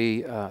after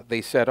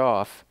they set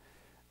off,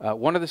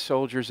 one of the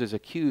soldiers is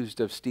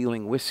accused of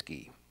stealing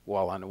whiskey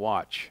while on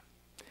watch.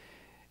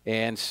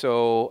 And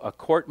so a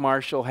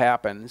court-martial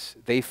happens.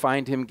 They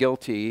find him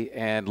guilty,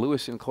 and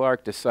Lewis and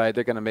Clark decide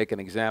they're going to make an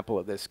example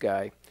of this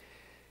guy.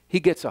 He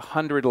gets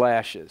 100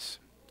 lashes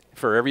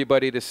for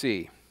everybody to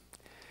see.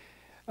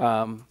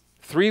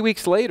 3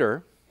 weeks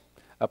later,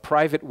 a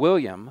Private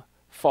William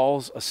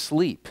falls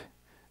asleep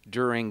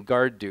during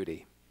guard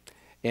duty.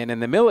 And in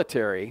the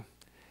military,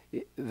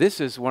 this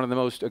is one of the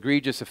most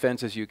egregious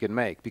offenses you can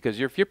make, because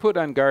if you're put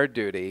on guard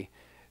duty,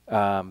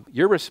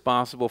 you're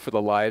responsible for the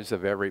lives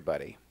of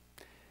everybody.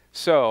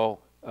 So,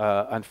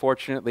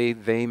 unfortunately,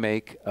 they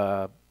make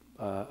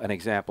an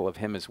example of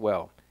him as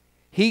well.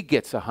 He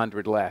gets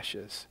 100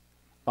 lashes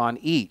on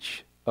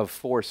each of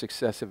 4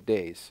 successive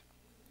days.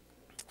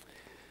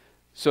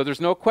 So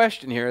there's no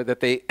question here that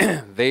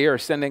they are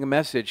sending a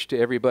message to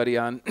everybody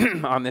on,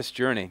 on this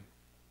journey.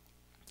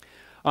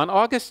 On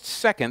August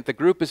 2nd, the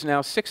group is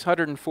now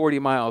 640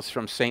 miles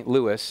from St.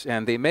 Louis,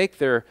 and they make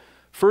their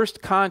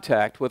first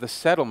contact with a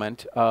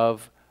settlement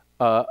of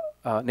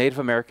Native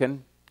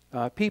American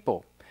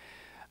people.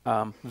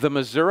 The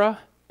Missouri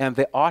and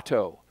the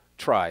Otto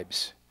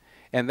tribes.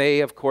 And they,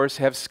 of course,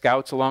 have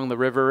scouts along the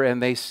river,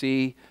 and they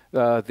see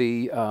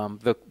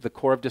the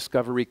Corps of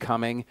Discovery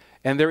coming,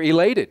 and they're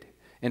elated.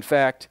 In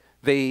fact,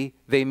 they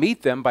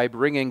meet them by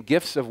bringing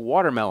gifts of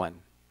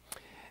watermelon.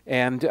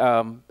 And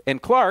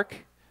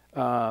Clark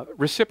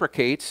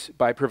reciprocates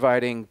by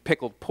providing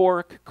pickled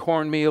pork,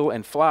 cornmeal,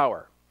 and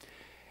flour.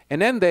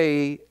 And then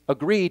they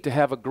agree to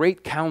have a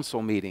great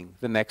council meeting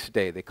the next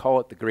day. They call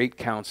it the Great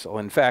Council.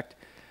 In fact,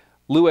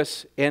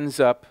 Lewis ends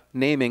up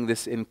naming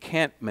this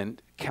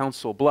encampment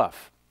Council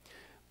Bluff.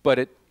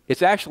 But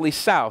it's actually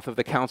south of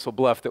the Council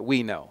Bluff that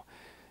we know.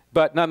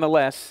 But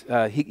nonetheless,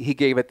 he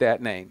gave it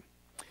that name.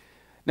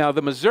 Now,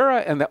 the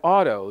Missouri and the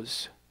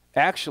Ottos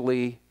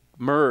actually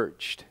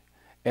merged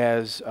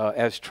as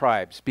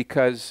tribes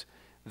because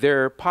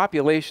their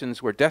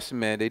populations were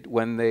decimated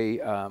when they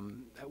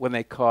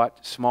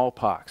caught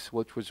smallpox,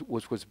 which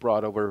was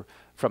brought over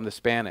from the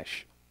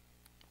Spanish.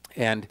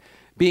 And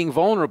being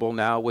vulnerable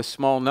now with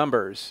small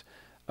numbers,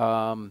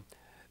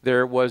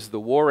 there was the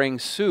warring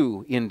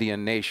Sioux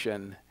Indian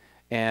Nation,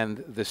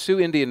 and the Sioux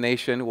Indian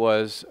Nation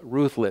was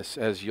ruthless,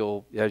 as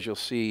you'll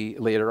see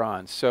later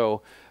on.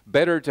 So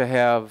better to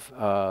have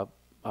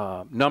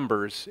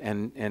numbers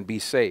and be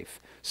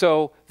safe.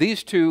 So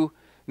these two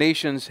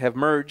nations have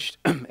merged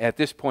at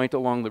this point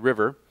along the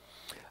river.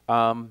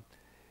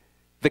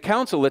 The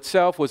council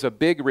itself was a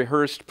big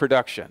rehearsed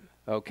production,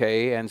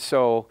 okay, and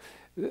so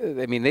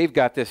I mean, they've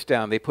got this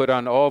down. They put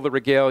on all the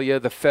regalia,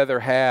 the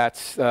feather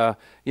hats, the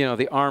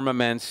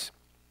armaments,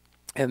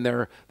 and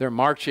they're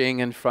marching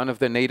in front of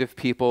the native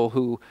people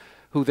who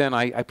then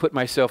I put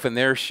myself in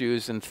their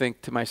shoes and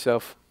think to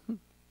myself,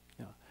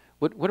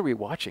 what are we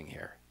watching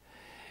here?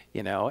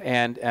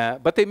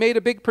 But they made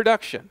a big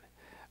production.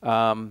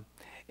 And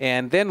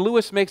then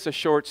Lewis makes a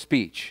short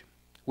speech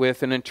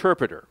with an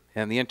interpreter.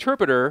 And the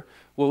interpreter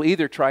will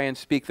either try and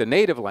speak the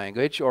native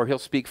language or he'll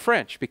speak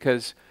French,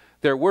 because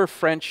there were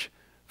French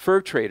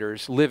fur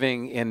traders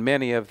living in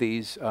many of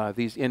these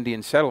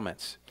Indian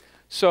settlements.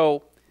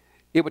 So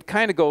it would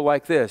kind of go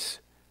like this.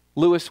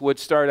 Lewis would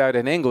start out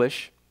in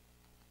English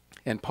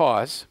and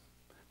pause.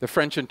 The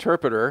French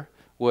interpreter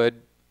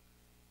would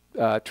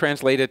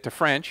translate it to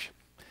French.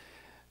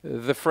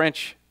 The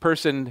French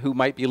person who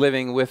might be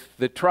living with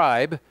the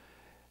tribe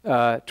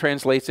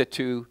translates it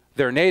to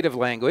their native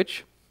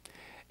language.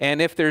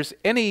 And if there's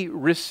any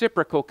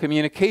reciprocal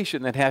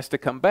communication that has to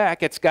come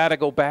back, it's got to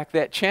go back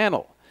that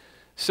channel.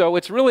 So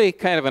it's really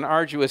kind of an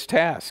arduous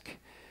task.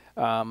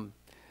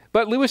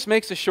 But Lewis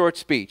makes a short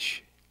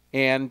speech.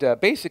 And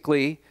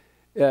basically,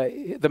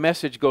 the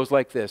message goes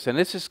like this. And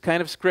this is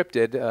kind of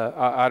scripted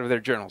out of their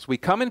journals. We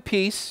come in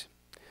peace.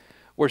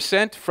 We're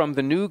sent from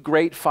the new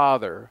great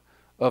father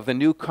of the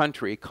new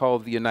country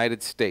called the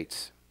United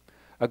States.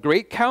 A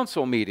great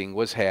council meeting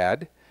was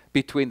had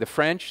between the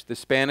French, the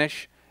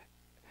Spanish,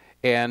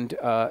 and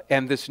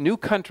this new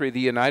country, the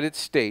United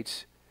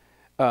States,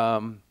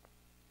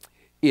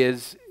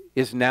 is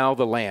now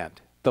the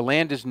land. The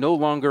land is no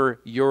longer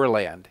your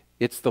land.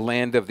 It's the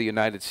land of the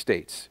United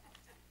States.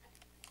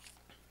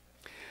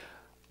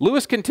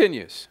 Lewis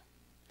continues,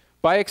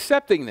 by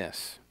accepting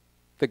this,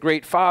 the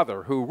great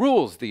father who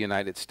rules the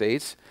United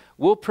States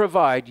will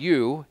provide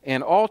you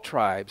and all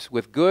tribes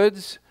with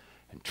goods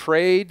and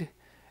trade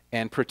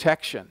and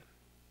protection.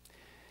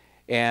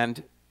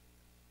 And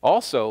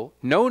also,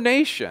 no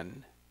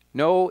nation,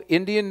 no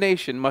Indian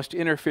nation must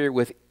interfere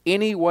with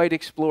any white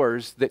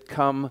explorers that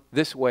come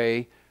this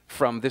way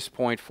from this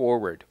point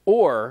forward,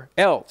 or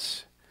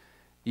else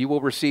you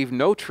will receive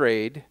no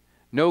trade,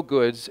 no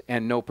goods,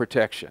 and no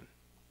protection.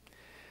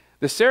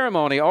 The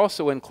ceremony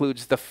also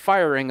includes the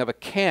firing of a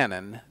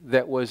cannon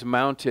that was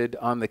mounted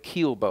on the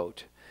keel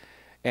boat.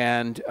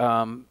 And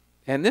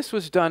this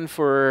was done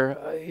for,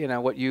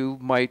 what you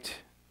might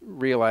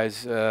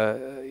realize,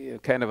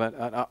 kind of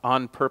an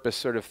on-purpose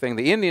sort of thing.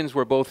 The Indians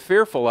were both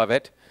fearful of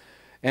it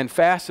and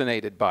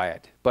fascinated by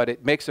it, but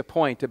it makes a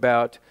point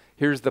about,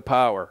 here's the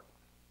power.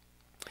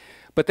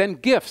 But then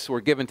gifts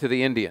were given to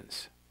the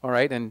Indians, all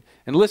right? And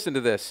listen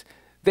to this.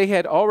 They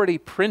had already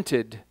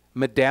printed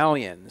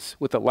medallions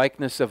with the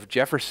likeness of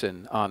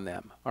Jefferson on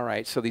them, all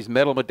right? So these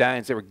metal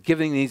medallions, they were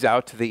giving these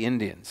out to the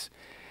Indians.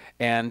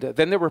 And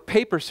then there were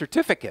paper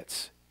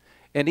certificates.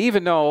 And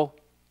even though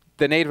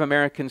the Native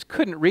Americans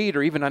couldn't read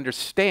or even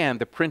understand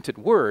the printed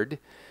word,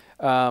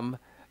 on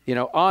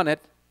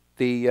it,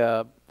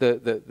 the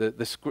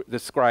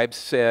scribes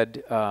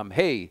said,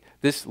 hey,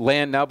 this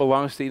land now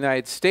belongs to the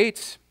United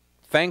States.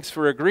 Thanks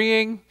for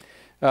agreeing.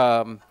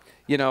 We're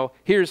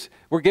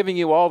giving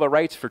you all the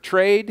rights for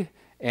trade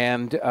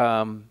and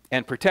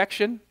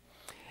protection.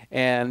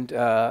 And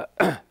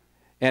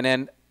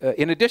then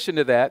in addition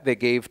to that, they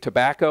gave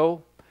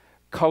tobacco,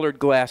 colored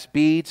glass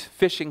beads,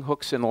 fishing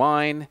hooks and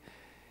line.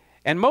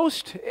 And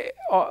most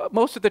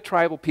of the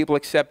tribal people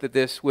accepted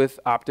this with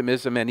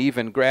optimism and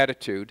even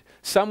gratitude.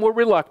 Some were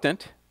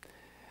reluctant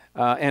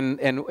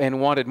and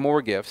wanted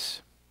more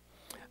gifts.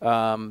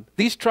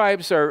 These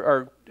tribes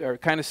are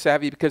kind of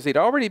savvy because they'd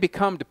already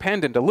become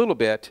dependent a little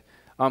bit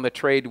on the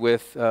trade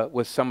with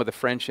some of the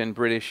French and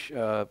British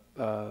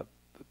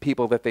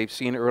people that they've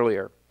seen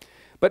earlier.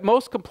 But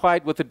most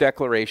complied with the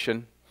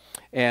Declaration,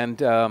 and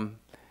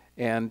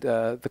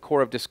the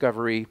Corps of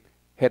Discovery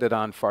headed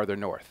on farther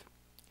north.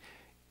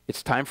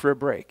 It's time for a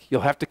break.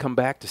 You'll have to come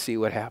back to see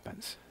what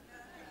happens.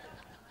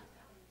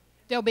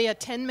 There'll be a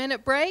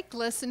 10-minute break.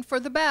 Listen for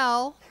the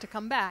bell to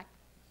come back.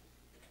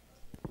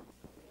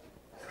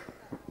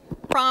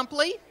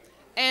 Promptly,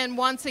 and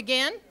once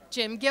again,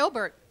 Jim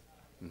Gilbert.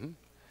 Mm-hmm.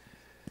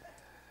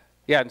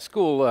 Yeah, in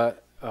school,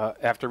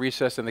 after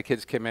recess and the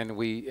kids came in,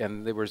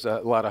 and there was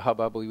a lot of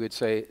hubbub, we would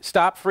say,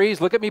 "Stop, freeze,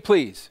 look at me,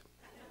 please."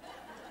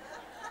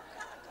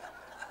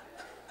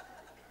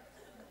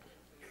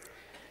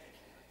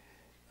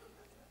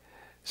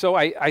 So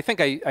I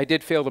think I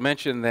did fail to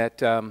mention that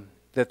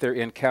their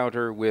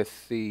encounter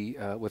with the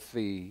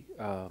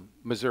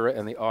Missouri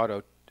and the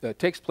Otto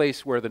takes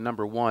place where the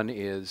number 1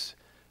 is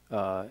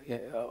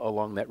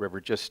along that river,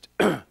 just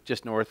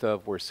north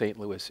of where St.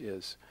 Louis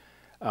is.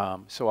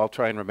 So I'll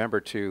try and remember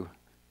to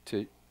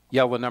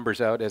yell the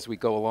numbers out as we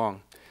go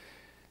along.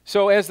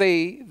 So as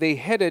they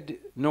headed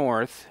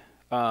north,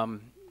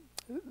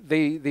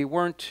 they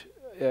weren't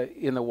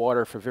in the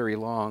water for very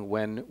long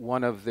when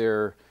one of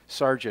their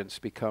sergeants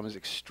becomes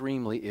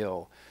extremely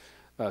ill,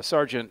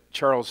 Sergeant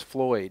Charles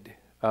Floyd,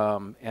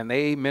 and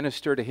they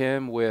minister to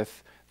him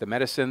with the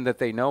medicine that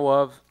they know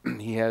of.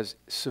 He has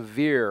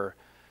severe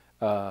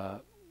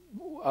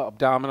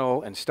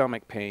abdominal and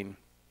stomach pain.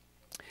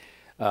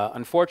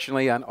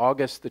 Unfortunately, on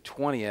August the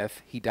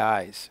 20th, he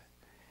dies.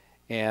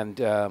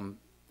 And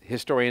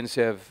historians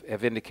have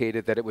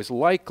indicated that it was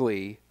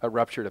likely a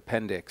ruptured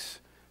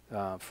appendix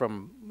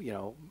and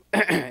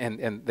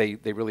they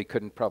really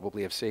couldn't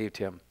probably have saved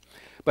him.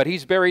 But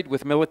he's buried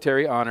with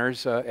military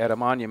honors at a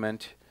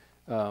monument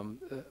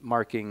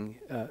marking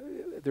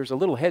there's a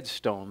little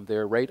headstone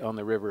there right on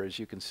the river, as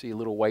you can see, a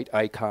little white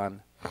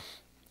icon.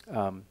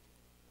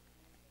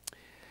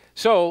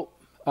 So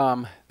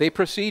they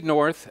proceed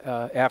north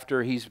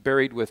after he's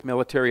buried with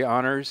military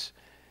honors,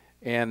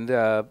 and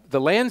the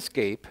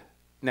landscape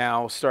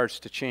now starts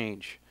to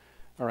change.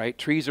 All right,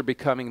 trees are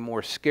becoming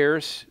more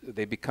scarce.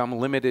 They become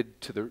limited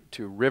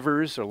to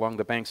rivers, along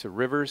the banks of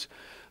rivers.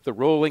 The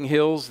rolling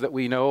hills that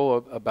we know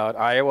about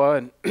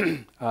Iowa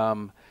and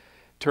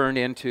turn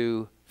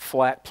into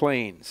flat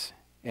plains.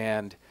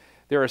 And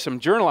there are some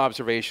journal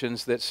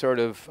observations that sort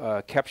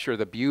of capture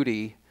the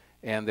beauty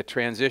and the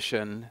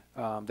transition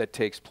that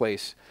takes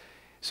place.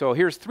 So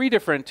here's 3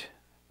 different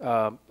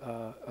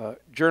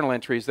journal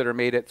entries that are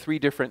made at 3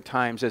 different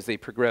times as they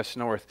progress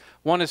north.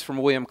 One is from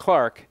William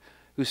Clark,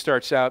 who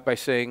starts out by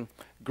saying,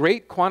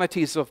 "Great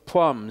quantities of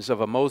plums of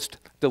a most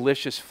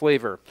delicious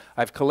flavor.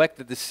 I've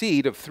collected the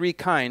seed of 3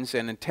 kinds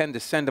and intend to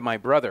send to my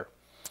brother.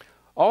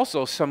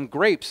 Also some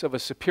grapes of a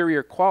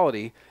superior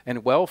quality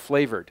and well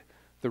flavored.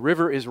 The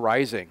river is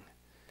rising.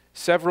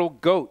 Several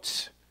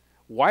goats,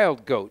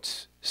 wild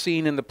goats,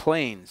 seen in the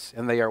plains,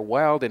 and they are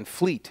wild and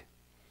fleet.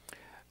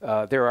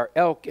 There are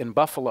elk and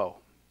buffalo.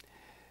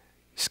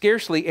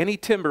 Scarcely any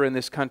timber in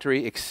this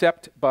country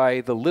except by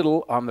the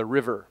little on the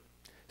river.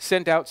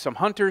 Sent out some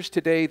hunters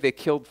today. They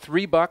killed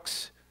 3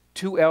 bucks,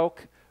 2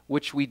 elk,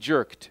 which we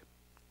jerked."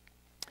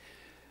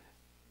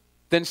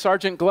 Then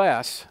Sergeant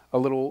Glass, a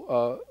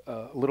little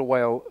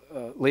while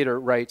later,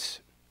 writes,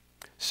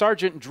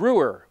 "Sergeant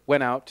Drewer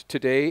went out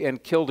today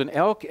and killed an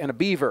elk and a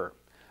beaver.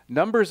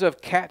 Numbers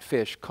of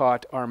catfish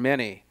caught are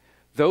many.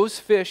 Those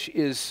fish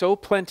is so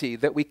plenty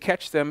that we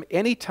catch them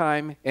any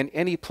time and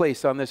any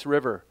place on this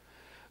river.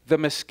 The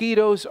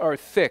mosquitoes are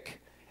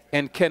thick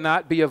and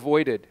cannot be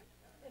avoided."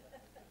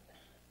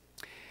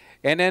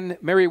 And then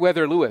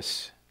Meriwether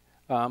Lewis,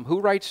 who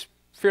writes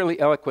fairly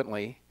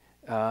eloquently,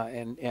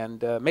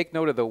 and make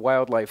note of the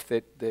wildlife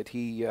that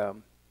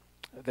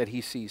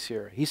he sees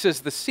here. He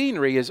says, "The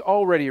scenery is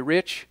already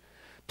rich,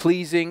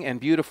 pleasing, and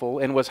beautiful,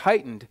 and was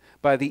heightened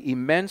by the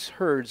immense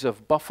herds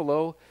of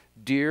buffalo,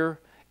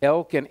 deer,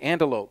 elk, and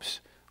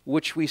antelopes,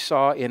 which we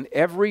saw in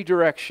every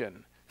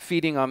direction,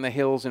 feeding on the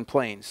hills and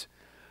plains.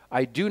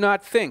 I do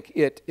not think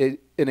it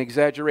an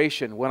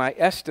exaggeration when I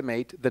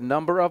estimate the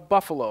number of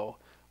buffalo,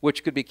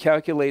 which could be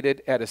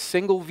calculated at a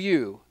single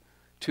view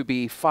to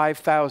be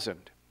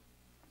 5,000.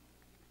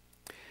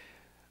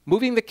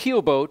 Moving the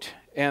keelboat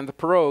and the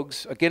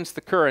pirogues against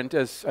the current,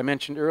 as I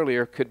mentioned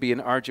earlier, could be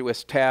an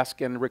arduous task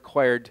and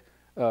required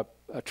a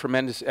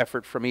tremendous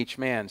effort from each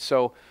man.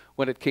 So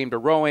when it came to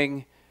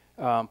rowing,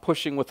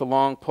 pushing with the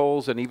long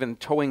poles, and even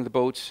towing the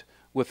boats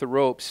with the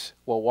ropes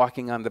while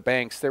walking on the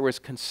banks, there was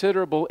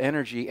considerable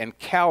energy and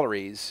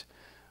calories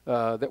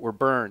that were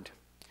burned.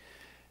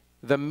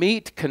 The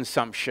meat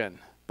consumption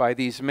by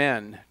these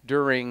men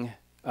during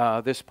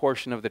this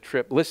portion of the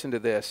trip, listen to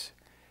this,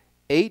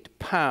 8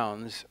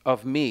 pounds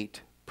of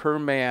meat per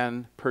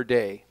man per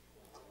day.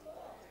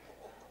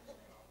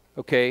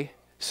 Okay,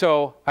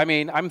 so, I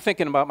mean, I'm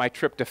thinking about my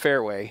trip to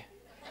Fairway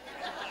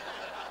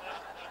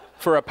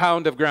for a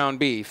pound of ground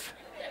beef,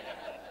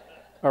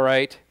 all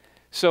right?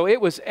 So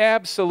it was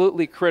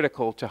absolutely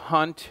critical to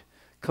hunt,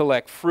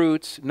 collect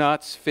fruits,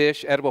 nuts,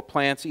 fish, edible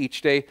plants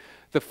each day.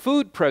 The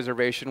food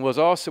preservation was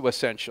also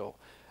essential.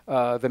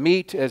 The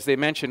meat, as they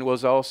mentioned,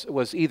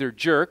 was either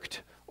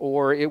jerked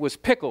or it was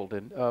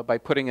pickled by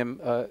putting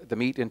the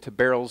meat into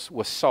barrels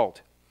with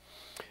salt.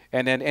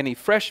 And then any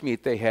fresh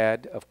meat they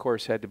had, of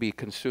course, had to be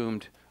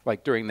consumed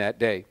like during that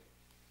day.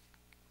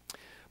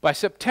 By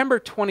September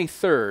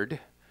 23rd,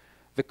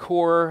 the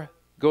Corps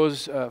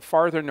goes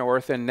farther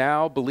north and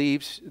now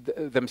believes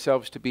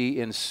themselves to be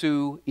in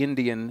Sioux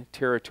Indian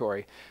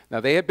Territory. Now,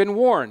 they had been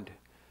warned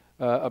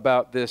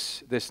about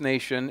this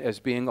nation as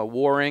being a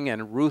warring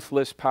and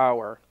ruthless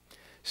power.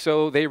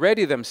 So they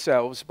ready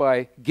themselves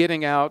by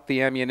getting out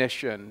the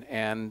ammunition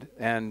and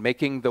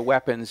making the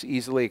weapons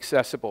easily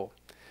accessible.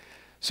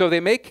 So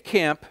they make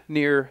camp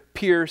near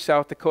Pierre,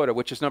 South Dakota,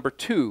 which is number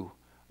 2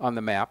 on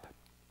the map.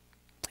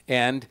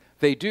 And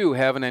they do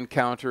have an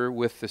encounter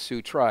with the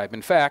Sioux tribe.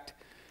 In fact,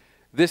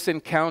 this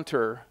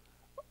encounter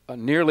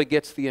nearly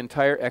gets the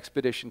entire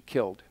expedition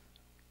killed.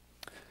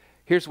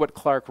 Here's what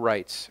Clark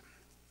writes.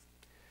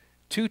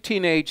 2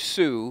 teenage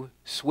Sioux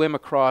swim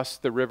across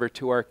the river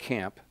to our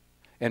camp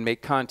and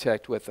make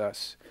contact with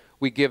us.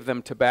 We give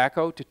them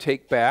tobacco to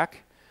take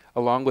back,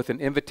 along with an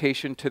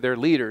invitation to their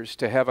leaders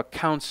to have a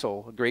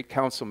great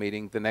council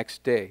meeting the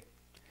next day.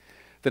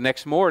 The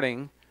next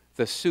morning,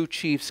 the Sioux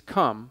chiefs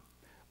come,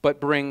 but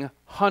bring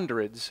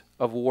hundreds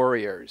of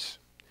warriors.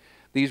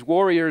 These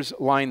warriors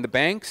line the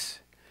banks.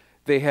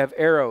 They have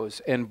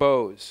arrows and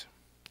bows.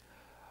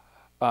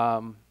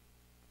 All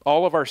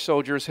of our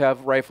soldiers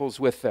have rifles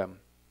with them.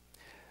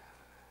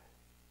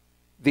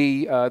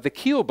 The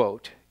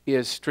keelboat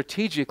is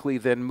strategically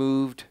then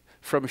moved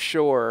from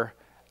shore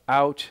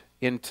out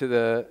into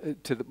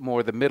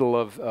the middle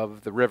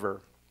of the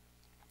river,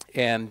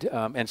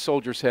 and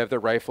soldiers have their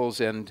rifles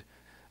and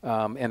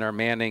are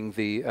manning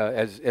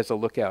as a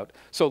lookout.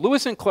 So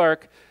Lewis and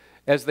Clark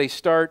as they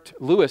start,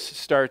 Lewis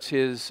starts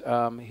his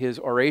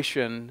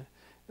oration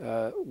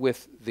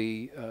with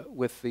the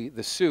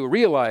Sioux,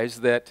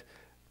 realize that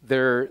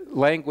their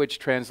language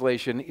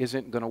translation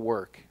isn't going to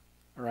work.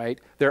 All right,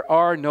 there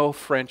are no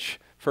French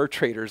fur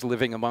traders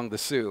living among the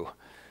Sioux.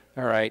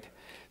 All right,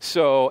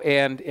 so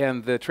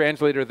and the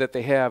translator that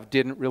they have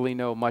didn't really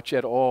know much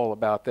at all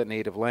about the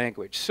native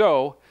language.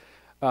 So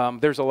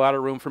there's a lot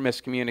of room for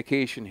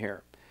miscommunication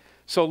here.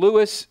 So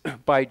Lewis,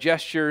 by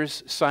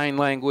gestures, sign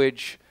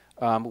language,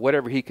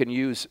 whatever he can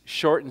use,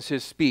 shortens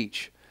his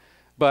speech.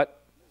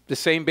 But the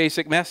same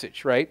basic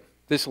message, right?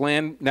 This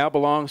land now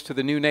belongs to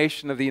the new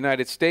nation of the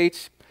United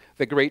States.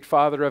 The great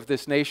father of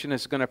this nation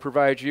is going to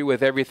provide you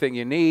with everything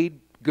you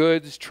need,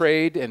 goods,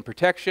 trade, and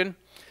protection.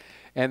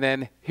 And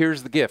then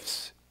here's the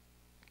gifts.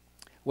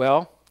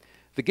 Well,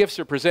 the gifts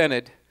are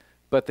presented,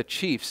 but the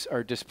chiefs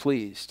are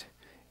displeased.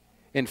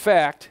 In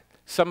fact,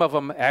 some of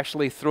them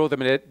actually throw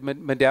the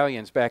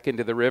medallions back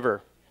into the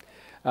river.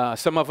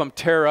 Some of them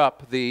tear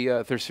up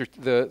the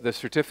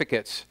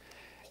certificates.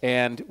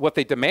 And what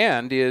they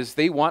demand is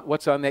they want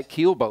what's on that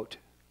keel boat.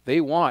 They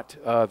want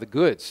the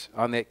goods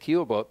on that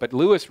keel boat. But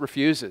Lewis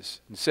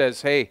refuses and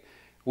says, hey,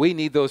 we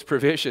need those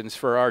provisions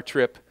for our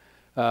trip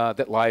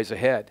that lies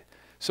ahead.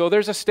 So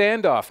there's a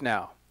standoff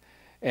now.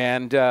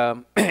 And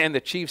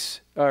the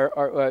chiefs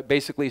are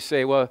basically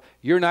say, well,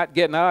 you're not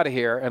getting out of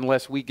here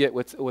unless we get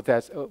what's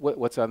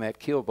on that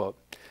keel boat.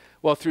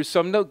 Well, through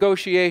some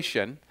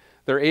negotiation,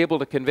 they're able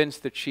to convince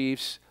the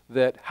chiefs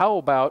that how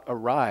about a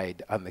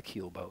ride on the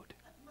keel boat?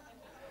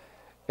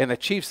 And the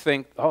chiefs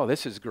think, oh,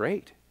 this is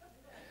great.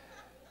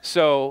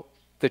 So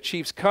the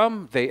chiefs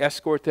come, they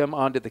escort them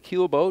onto the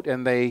keel boat,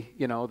 and they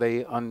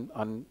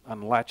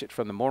unlatch it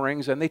from the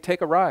moorings, and they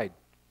take a ride.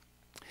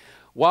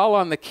 While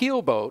on the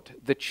keel boat,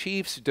 the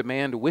chiefs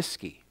demand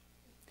whiskey.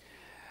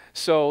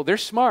 So they're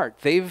smart.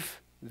 They've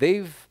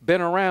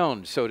been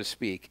around, so to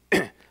speak.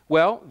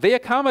 Well, they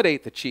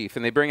accommodate the chief,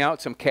 and they bring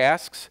out some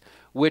casks,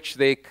 which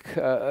they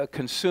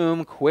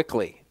consume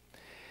quickly.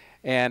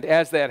 And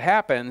as that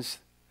happens,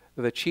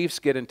 the chiefs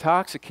get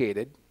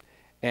intoxicated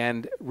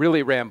and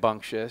really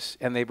rambunctious,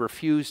 and they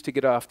refuse to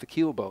get off the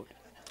keel boat.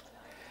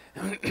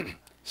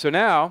 So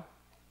now,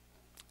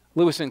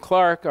 Lewis and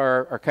Clark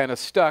are kind of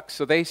stuck,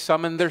 so they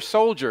summon their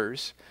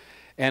soldiers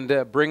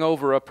and bring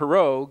over a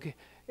pirogue,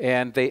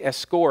 and they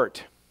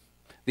escort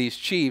these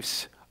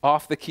chiefs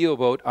off the keel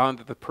boat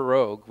onto the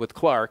pirogue with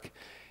Clark,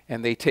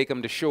 and they take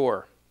them to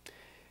shore.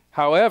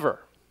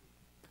 However,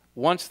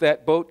 once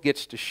that boat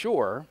gets to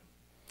shore,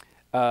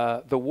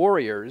 the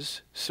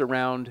warriors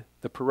surround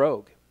the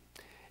pirogue,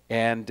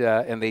 and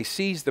they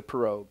seize the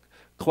pirogue.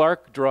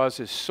 Clark draws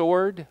his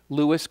sword.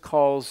 Lewis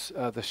calls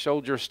the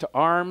soldiers to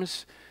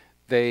arms.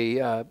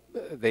 They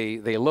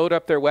load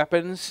up their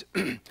weapons,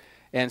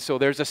 and so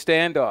there's a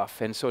standoff.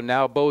 And so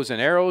now bows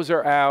and arrows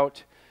are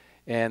out,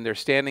 and they're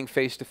standing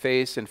face to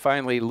face. And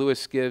finally,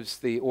 Lewis gives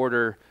the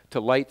order to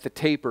light the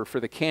taper for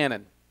the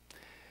cannon.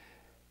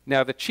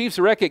 Now the chiefs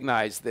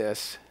recognize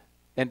this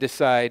and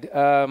decide,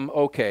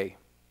 okay,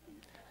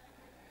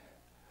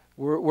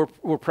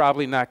 we're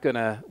probably not going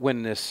to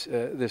win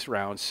this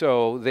round.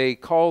 So they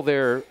call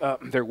their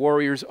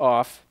warriors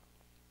off,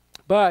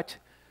 but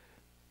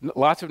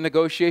lots of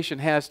negotiation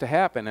has to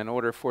happen in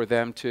order for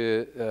them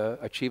to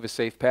achieve a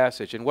safe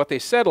passage. And what they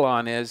settle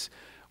on is,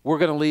 we're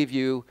going to leave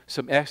you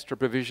some extra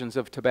provisions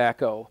of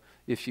tobacco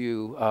if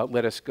you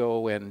let us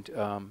go and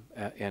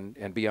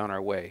be on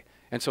our way.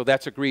 And so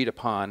that's agreed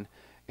upon,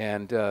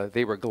 and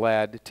they were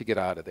glad to get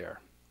out of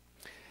there.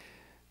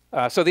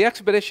 So the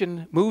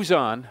expedition moves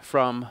on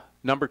from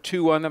number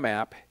 2 on the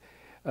map,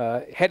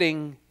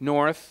 heading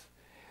north.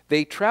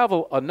 They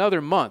travel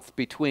another month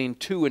between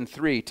 2 and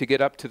 3 to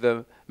get up to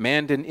the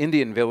Mandan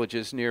Indian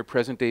villages near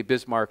present-day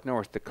Bismarck,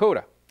 North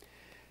Dakota.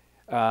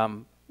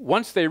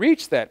 Once they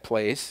reach that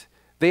place,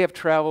 they have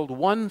traveled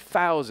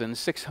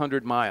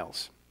 1,600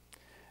 miles.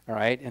 All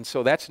right, and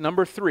so that's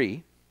number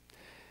 3.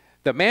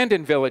 The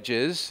Mandan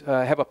villages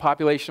have a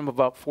population of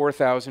about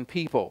 4,000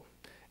 people,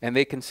 and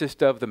they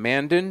consist of the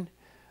Mandan,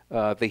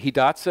 the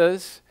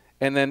Hidatsas,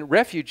 and then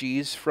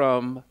refugees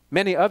from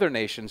many other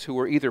nations who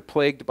were either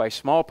plagued by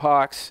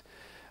smallpox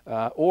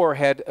or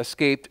had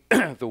escaped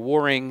the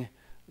warring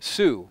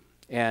Sioux.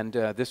 And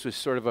this was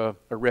sort of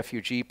a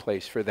refugee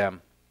place for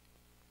them.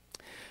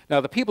 Now,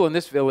 the people in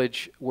this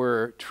village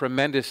were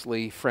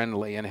tremendously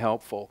friendly and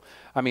helpful.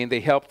 I mean, they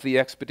helped the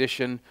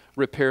expedition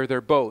repair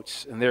their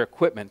boats and their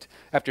equipment.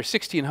 After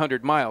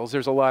 1,600 miles,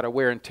 there's a lot of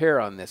wear and tear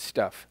on this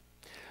stuff.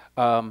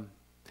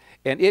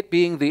 And it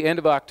being the end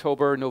of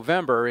October,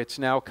 November, it's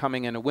now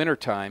coming into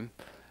wintertime,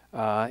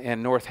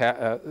 and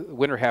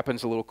winter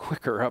happens a little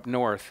quicker up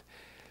north.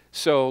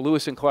 So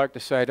Lewis and Clark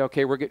decide,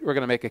 okay, we're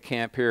going to make a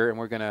camp here, and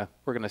we're going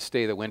to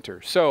stay the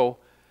winter. So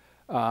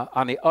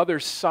on the other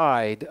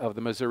side of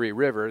the Missouri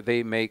River,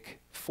 they make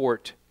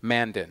Fort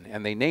Mandan,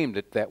 and they named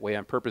it that way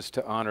on purpose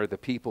to honor the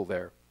people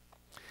there.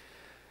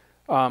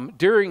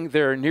 During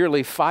their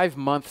nearly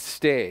 5-month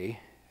stay,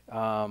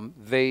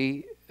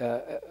 they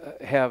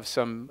have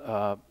some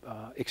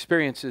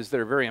experiences that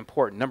are very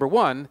important. Number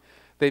 1,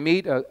 they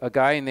meet a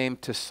guy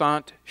named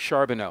Toussaint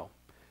Charbonneau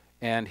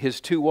and his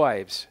two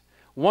wives,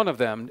 one of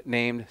them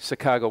named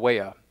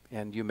Sacagawea,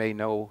 and you may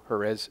know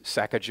her as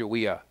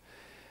Sacagawea.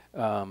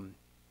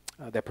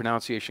 That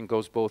pronunciation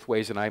goes both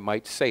ways, and I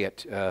might say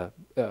it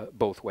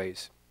both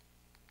ways.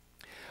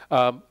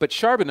 But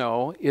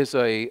Charbonneau is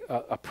a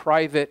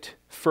private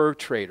fur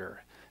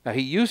trader. Now,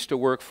 he used to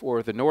work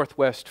for the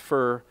Northwest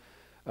Fur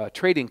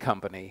Trading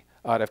Company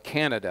out of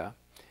Canada,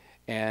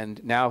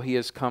 and now he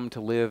has come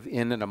to live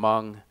in and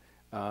among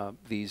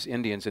these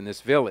Indians in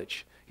this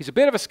village. He's a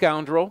bit of a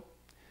scoundrel,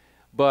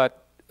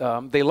 but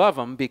they love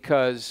him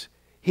because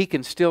he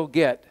can still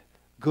get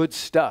good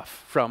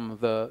stuff from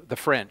the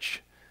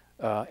French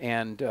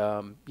and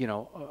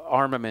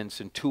armaments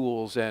and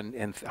tools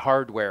and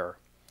hardware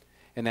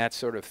and that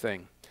sort of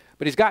thing.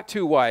 But he's got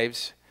two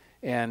wives,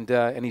 and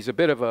he's a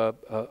bit of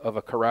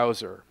a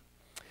carouser.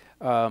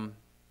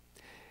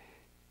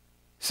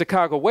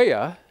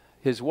 Sacagawea,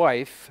 his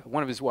wife,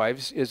 one of his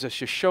wives, is a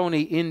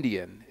Shoshone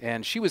Indian,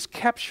 and she was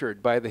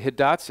captured by the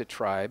Hidatsa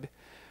tribe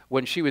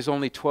when she was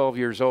only 12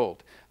 years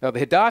old. Now, the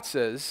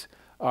Hidatsas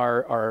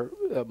are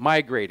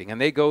migrating,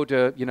 and they go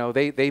to,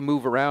 they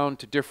move around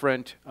to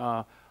different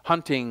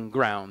hunting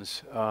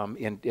grounds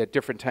at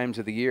different times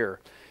of the year.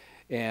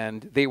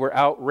 And they were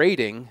out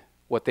raiding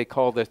what they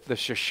call the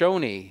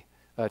Shoshone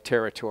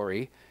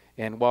territory,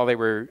 and while they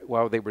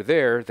were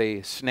there,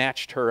 they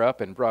snatched her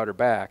up and brought her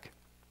back.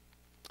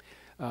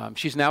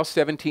 She's now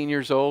 17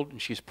 years old, and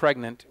she's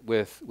pregnant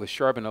with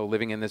Charbonneau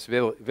living in this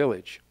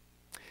village.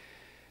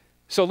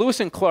 So Lewis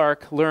and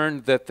Clark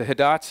learned that the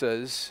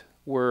Hidatsas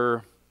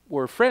were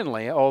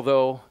friendly,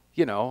 although,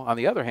 on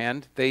the other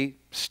hand, they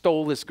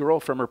stole this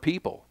girl from her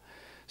people.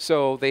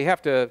 So they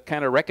have to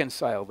kind of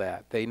reconcile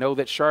that. They know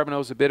that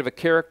Charbonneau's a bit of a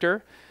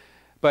character,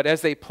 but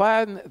as they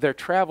plan their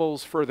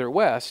travels further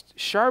west,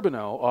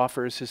 Charbonneau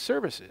offers his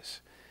services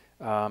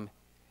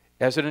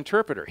as an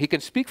interpreter. He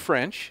can speak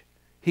French,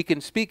 he can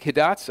speak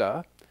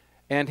Hidatsa,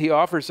 and he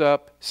offers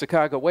up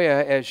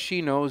Sacagawea as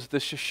she knows the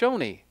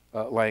Shoshone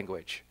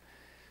language.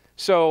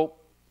 So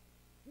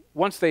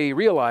once they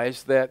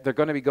realize that they're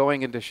going to be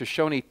going into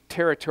Shoshone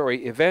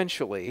territory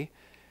eventually,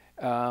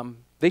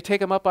 they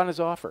take him up on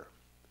his offer.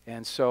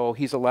 And so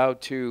he's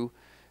allowed to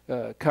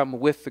come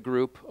with the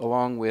group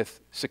along with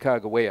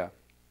Sacagawea.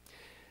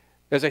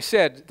 As I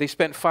said, they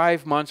spent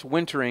 5 months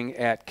wintering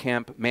at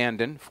Camp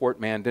Mandan, Fort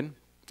Mandan.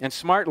 And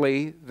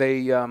smartly,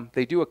 they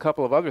do a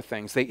couple of other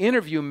things. They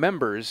interview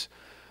members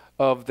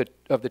of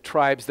the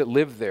tribes that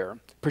lived there,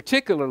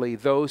 particularly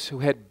those who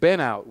had been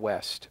out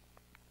west.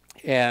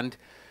 And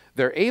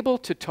they're able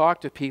to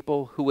talk to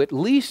people who at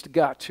least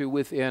got to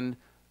within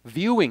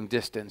viewing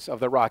distance of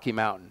the Rocky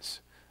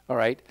Mountains, all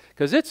right?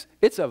 Because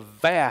it's a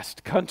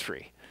vast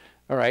country,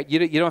 all right?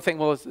 You don't think,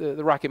 well,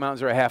 the Rocky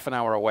Mountains are a half an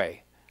hour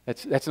away.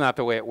 That's not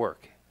the way it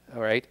works,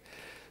 all right?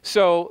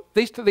 So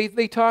they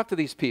talk to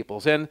these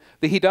peoples, and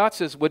the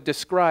Hidatsas would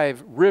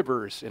describe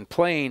rivers and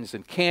plains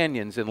and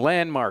canyons and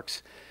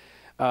landmarks,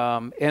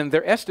 and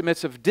their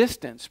estimates of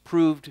distance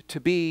proved to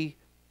be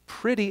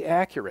pretty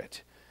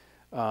accurate.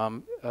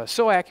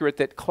 So accurate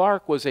that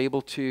Clark was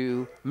able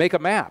to make a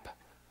map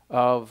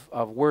of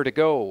where to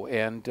go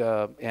and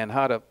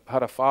how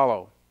to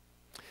follow.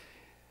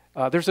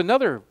 There's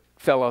another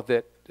fellow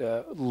that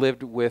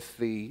lived with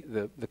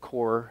the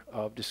Corps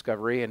of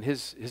Discovery, and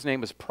his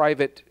name is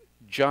Private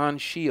John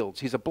Shields.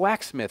 He's a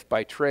blacksmith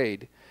by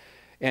trade,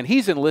 and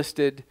he's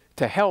enlisted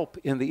to help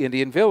in the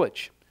Indian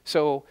village.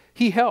 So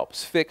he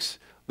helps fix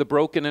the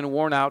broken and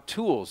worn out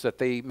tools that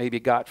they maybe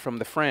got from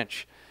the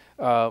French.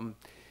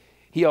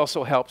 He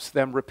also helps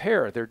them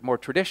repair their more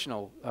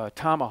traditional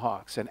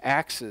tomahawks and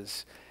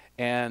axes,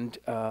 and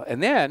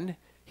then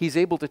he's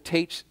able to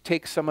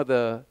take some of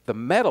the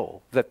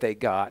metal that they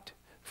got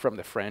from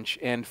the French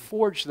and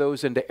forge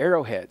those into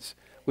arrowheads,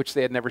 which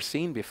they had never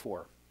seen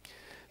before.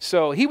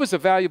 So he was a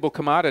valuable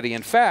commodity.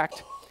 In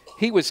fact,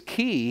 he was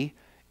key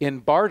in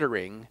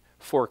bartering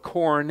for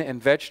corn and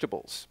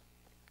vegetables,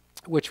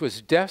 which was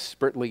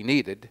desperately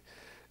needed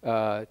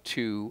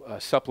to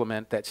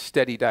supplement that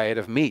steady diet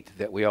of meat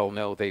that we all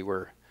know they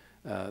were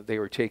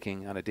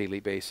taking on a daily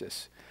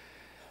basis.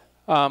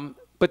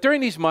 But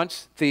during these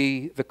months,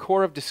 the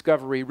Corps of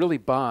Discovery really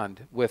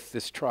bond with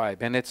this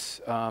tribe, and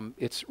it's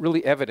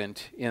really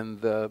evident in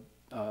the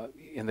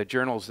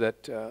journals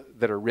that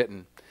are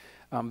written.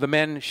 The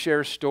men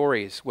share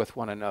stories with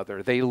one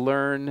another. They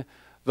learn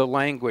the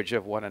language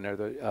of one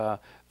another.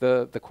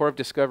 The Corps of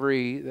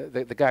Discovery,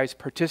 the guys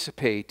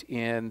participate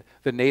in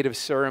the native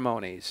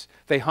ceremonies.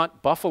 They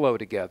hunt buffalo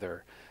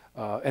together,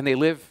 and they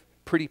live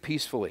pretty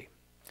peacefully.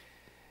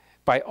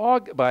 By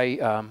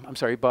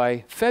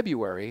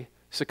February,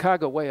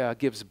 Sacagawea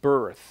gives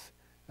birth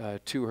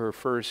to her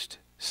first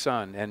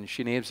son, and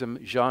she names him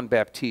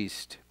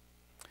Jean-Baptiste.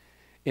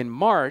 In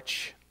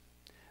March,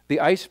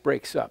 the ice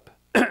breaks up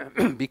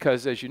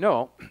because, as you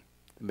know,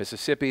 the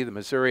Mississippi, the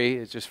Missouri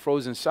is just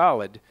frozen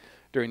solid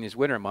during these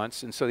winter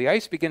months, and so the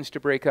ice begins to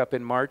break up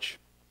in March,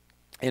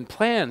 and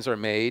plans are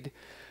made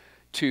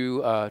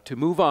to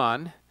move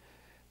on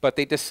But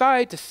they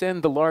decide to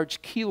send the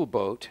large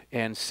keelboat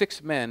and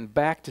 6 men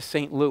back to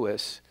St.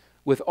 Louis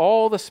with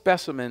all the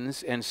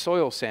specimens and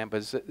soil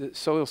samples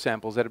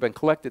that have been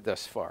collected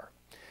thus far.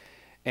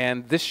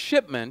 And this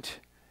shipment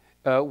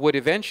would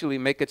eventually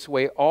make its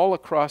way all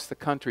across the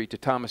country to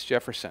Thomas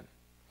Jefferson.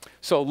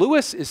 So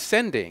Lewis is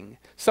sending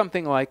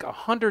something like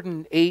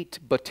 108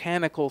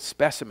 botanical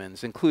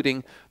specimens,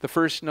 including the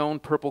first known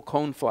purple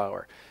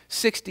coneflower,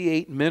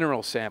 68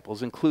 mineral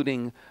samples,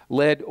 including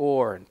lead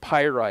ore and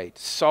pyrite,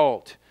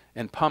 salt,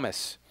 and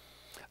pumice,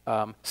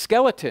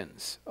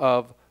 skeletons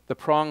of the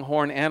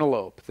pronghorn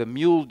antelope, the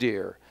mule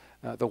deer,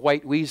 the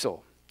white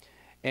weasel.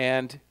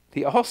 And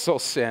he also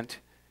sent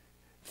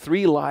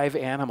 3 live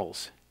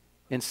animals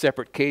in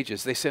separate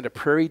cages. They sent a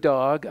prairie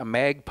dog, a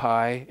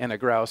magpie, and a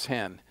grouse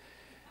hen.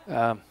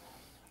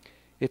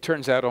 It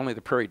turns out only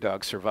the prairie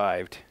dog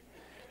survived.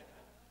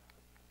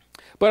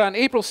 But on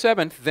April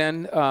 7th,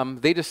 then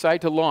they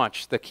decide to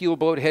launch. The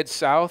keelboat heads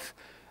south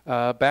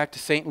back to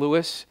St.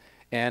 Louis,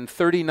 and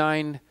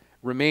 39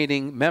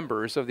 remaining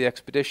members of the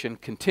expedition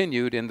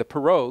continued in the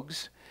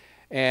pirogues,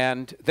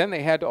 and then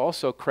they had to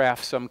also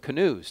craft some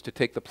canoes to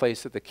take the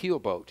place of the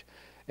keelboat.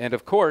 And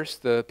of course,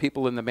 the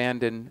people in the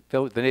Mandan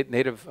village, the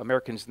Native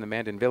Americans in the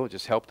Mandan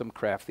villages helped them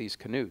craft these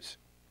canoes.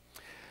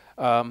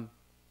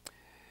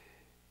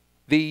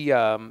 The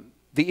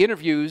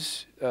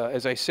interviews,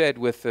 as I said,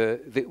 with the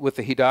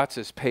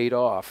Hidatsas paid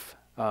off.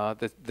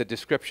 The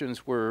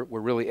descriptions were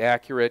really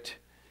accurate,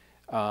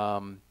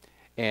 and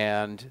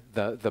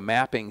the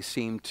mapping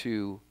seemed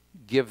to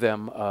give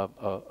them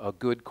a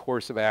good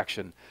course of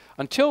action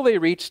until they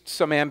reached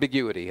some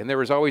ambiguity, and there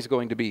was always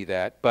going to be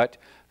that. But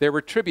there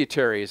were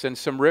tributaries and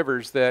some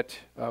rivers that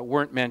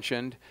weren't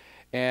mentioned,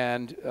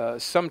 and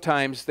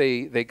sometimes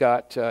they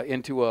got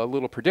into a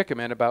little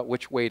predicament about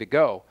which way to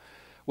go.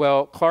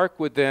 Well, Clark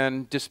would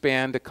then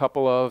disband a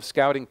couple of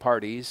scouting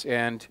parties,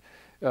 and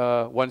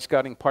one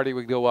scouting party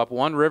would go up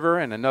one river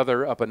and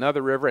another up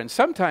another river, and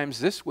sometimes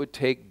this would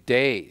take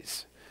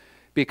days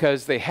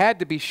because they had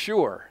to be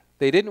sure.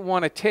 They didn't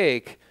want to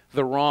take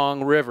the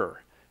wrong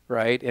river,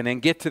 right, and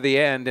then get to the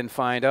end and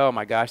find, oh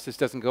my gosh, this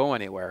doesn't go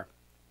anywhere.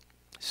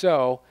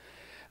 So,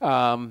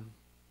 they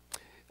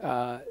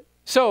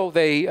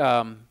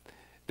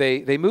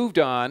moved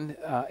on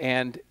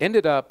and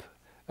ended up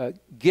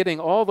getting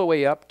all the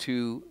way up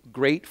to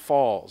Great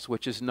Falls,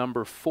 which is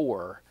number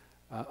 4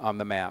 on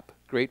the map,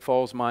 Great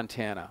Falls,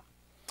 Montana.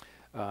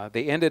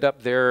 They ended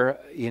up there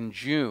in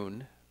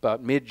June,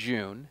 about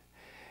mid-June,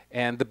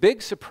 and the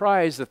big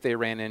surprise that they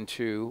ran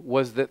into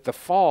was that the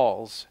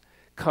falls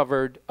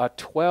covered a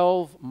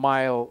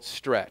 12-mile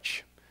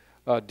stretch.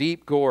 A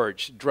deep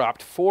gorge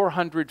dropped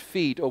 400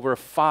 feet over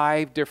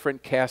 5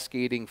 different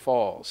cascading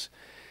falls.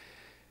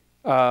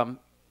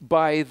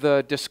 By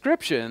the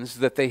descriptions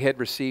that they had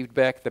received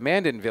back at the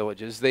Mandan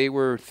villages, they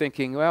were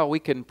thinking, well, we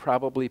can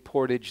probably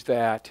portage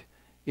that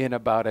in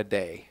about a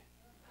day.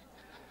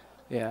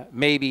 Yeah,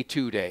 maybe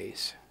 2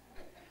 days.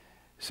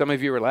 Some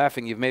of you are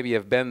laughing. You maybe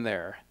have been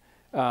there.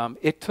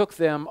 It took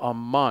them a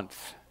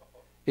month.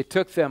 It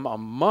took them a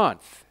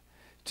month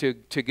to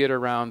get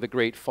around the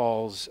Great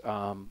Falls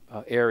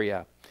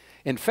area.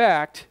 In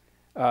fact,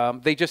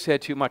 they just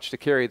had too much to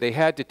carry. They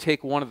had to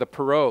take one of the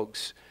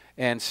pirogues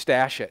and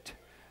stash it.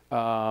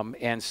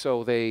 And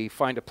so they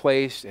find a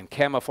place and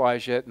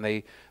camouflage it, and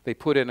they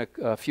put in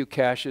a few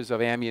caches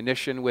of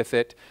ammunition with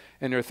it,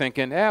 and they're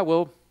thinking,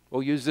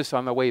 we'll use this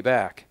on the way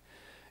back.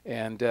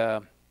 And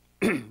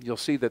you'll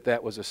see that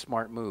that was a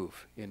smart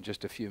move in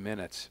just a few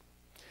minutes.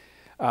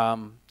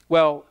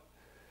 Well,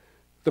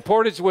 the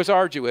portage was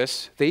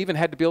arduous. They even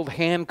had to build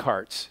hand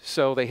carts,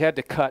 so they had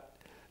to cut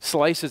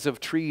slices of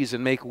trees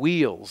and make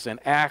wheels and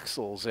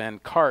axles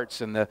and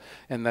carts, and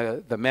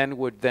the men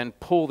would then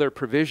pull their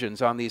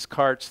provisions on these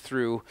carts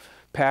through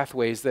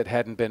pathways that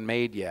hadn't been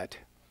made yet.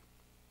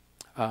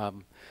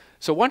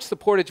 So once the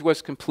portage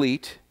was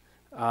complete,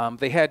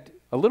 they had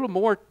a little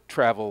more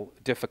travel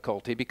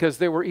difficulty because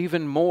there were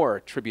even more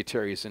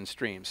tributaries and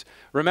streams.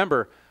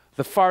 Remember,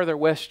 the farther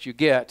west you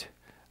get,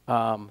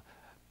 the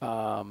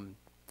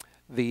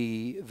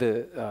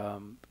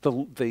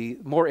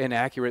more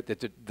inaccurate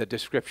that the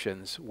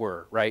descriptions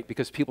were, right?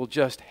 Because people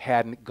just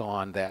hadn't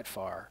gone that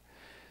far.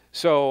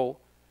 So,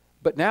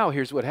 but now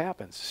here's what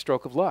happens.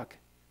 Stroke of luck.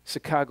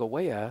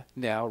 Sacagawea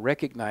now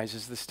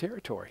recognizes this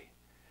territory.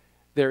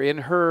 They're in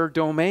her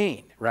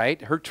domain,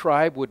 right? Her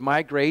tribe would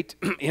migrate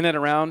in and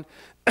around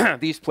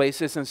these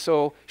places, and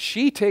so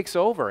she takes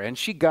over and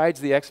she guides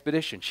the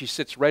expedition. She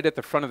sits right at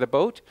the front of the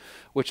boat,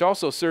 which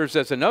also serves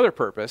as another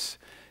purpose,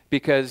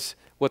 because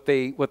what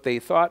they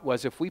thought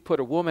was, if we put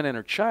a woman and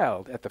her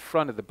child at the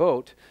front of the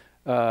boat,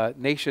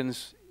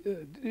 nations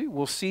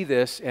will see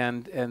this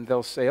and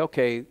they'll say,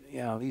 okay,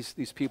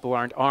 these people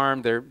aren't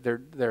armed.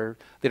 They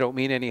don't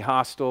mean any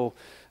hostile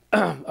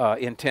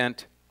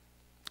intent.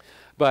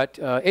 But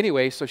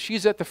anyway, so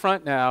she's at the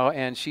front now,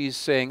 and she's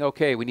saying,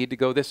 okay, we need to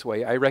go this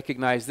way. I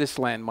recognize this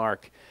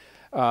landmark.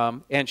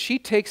 And she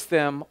takes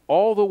them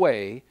all the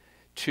way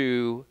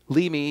to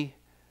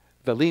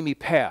the Limi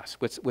Pass,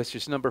 which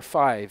is number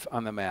 5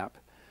 on the map.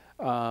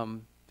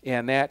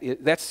 And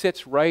that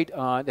sits right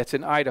on, that's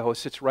in Idaho,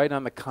 sits right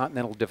on the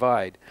Continental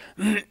Divide.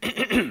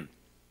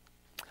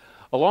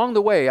 Along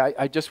the way,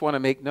 I just want to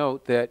make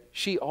note that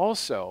she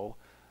also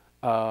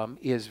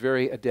is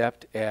very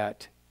adept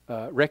at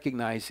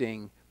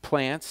recognizing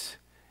plants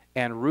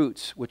and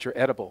roots which are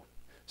edible.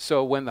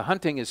 So when the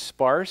hunting is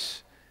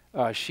sparse,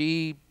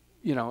 they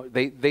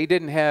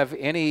didn't have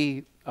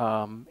any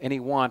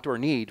want or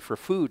need for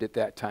food at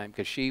that time,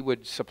 because she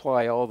would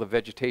supply all the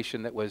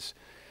vegetation that was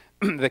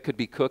that could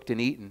be cooked and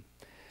eaten.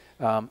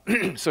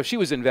 So she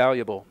was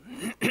invaluable.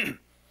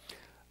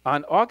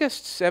 On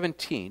August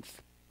 17th,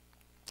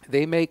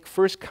 they make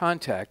first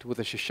contact with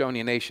the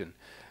Shoshone Nation.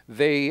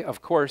 They,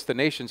 of course, the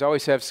nations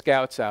always have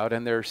scouts out,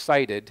 and they're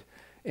sighted.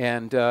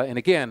 And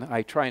again,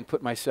 I try and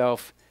put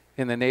myself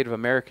in the Native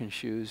American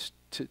shoes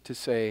to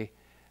say,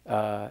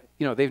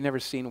 they've never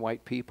seen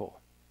white people.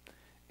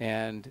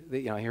 And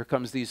here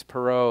comes these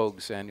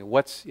pirogues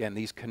and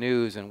these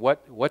canoes and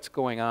what's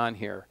going on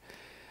here.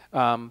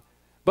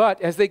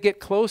 But as they get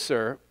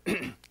closer,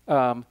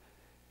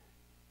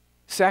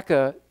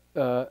 Sacagawea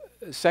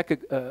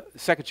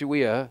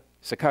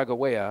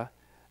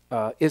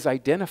is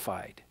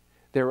identified.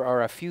 There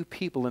are a few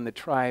people in the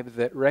tribe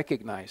that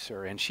recognize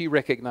her, and she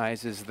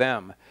recognizes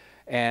them.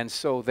 And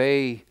so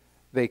they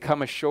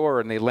come ashore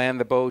and they land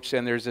the boats,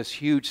 and there's this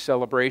huge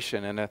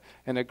celebration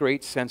and a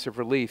great sense of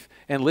relief.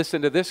 And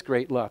listen to this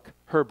great luck.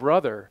 Her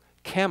brother,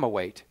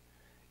 Camawait,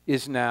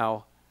 is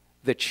now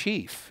the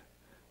chief.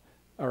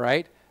 All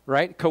right?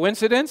 Right?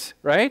 Coincidence?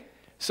 Right?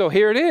 So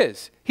here it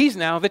is. He's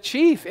now the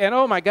chief. And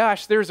oh my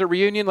gosh, there's a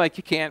reunion like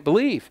you can't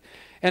believe.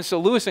 And so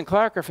Lewis and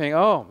Clark are thinking,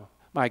 oh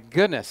my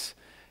goodness,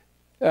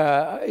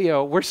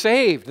 we're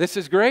saved. This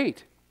is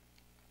great.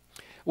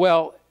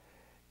 Well,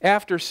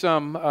 after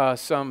some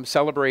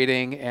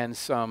celebrating and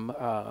some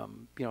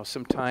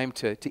time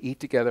to eat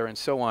together and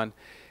so on,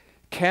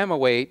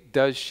 Camawait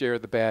does share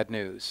the bad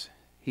news.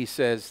 He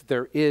says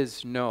there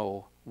is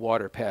no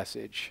water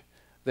passage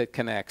that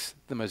connects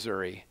the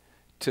Missouri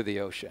to the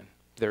ocean.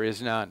 There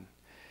is none.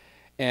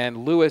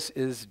 And Lewis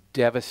is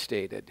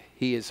devastated.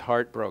 He is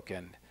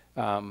heartbroken.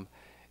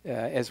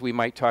 As we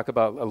might talk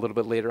about a little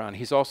bit later on,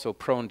 he's also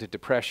prone to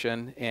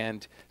depression,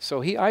 and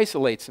so he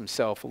isolates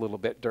himself a little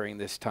bit during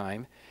this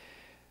time.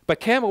 But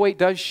Camawait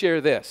does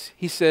share this.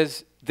 He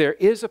says, there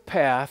is a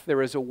path,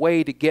 there is a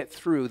way to get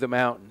through the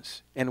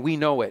mountains, and we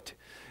know it.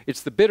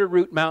 It's the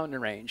Bitterroot Mountain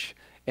Range,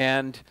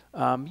 and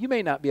you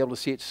may not be able to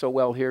see it so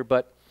well here,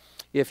 but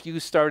if you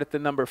start at the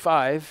number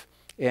 5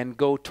 and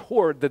go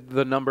toward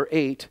the number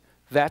 8,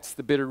 that's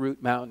the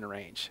Bitterroot Mountain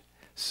Range.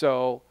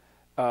 So,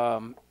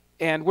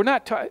 and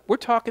we're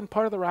talking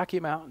part of the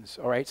Rocky Mountains,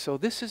 all right? So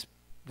this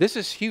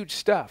is huge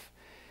stuff.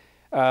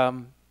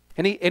 And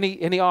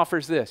he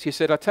offers this. He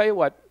said, I'll tell you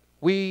what,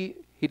 he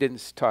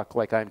didn't talk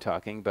like I'm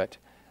talking, but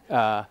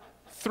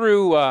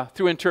through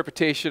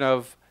interpretation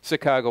of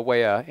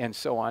Sacagawea and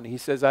so on, he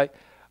says,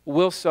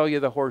 we'll sell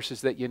you the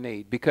horses that you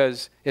need,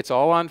 because it's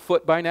all on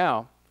foot by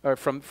now, or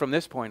from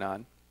this point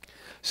on.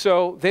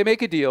 So they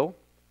make a deal.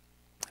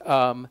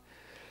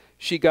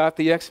 She got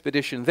the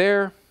expedition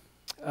there.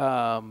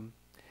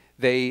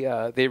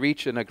 They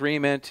reach an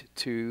agreement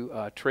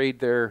to trade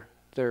their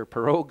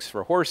pirogues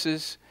for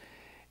horses,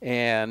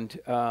 and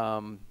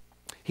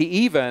he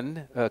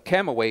even,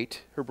 Camawait,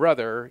 her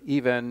brother,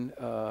 even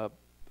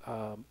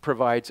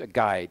provides a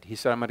guide. He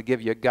said, I'm going to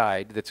give you a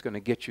guide that's going to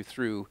get you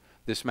through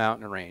this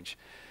mountain range.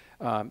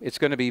 It's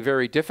going to be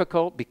very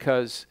difficult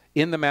because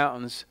in the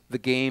mountains, the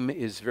game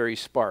is very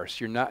sparse.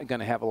 You're not going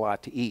to have a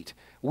lot to eat.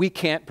 We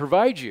can't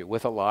provide you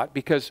with a lot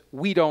because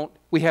we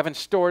haven't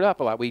stored up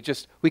a lot. We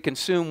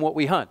consume what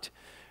we hunt,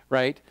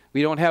 right?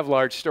 We don't have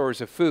large stores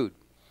of food.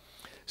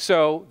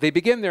 So they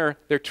begin their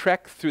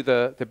trek through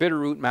the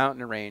Bitterroot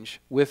Mountain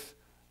Range with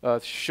a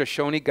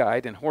Shoshone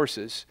guide and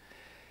horses.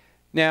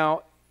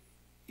 Now,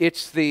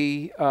 it's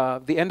the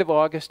end of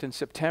August and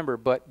September,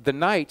 but the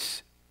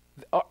nights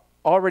are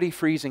already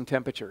freezing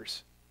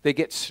temperatures. They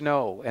get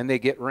snow and they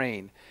get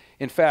rain.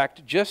 In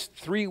fact, just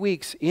 3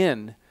 weeks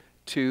in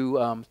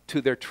to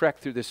their trek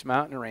through this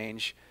mountain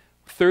range,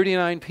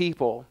 39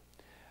 people,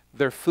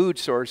 their food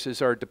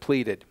sources are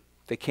depleted.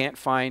 They can't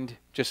find,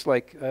 just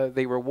like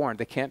they were warned,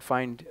 they can't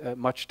find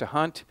much to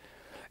hunt,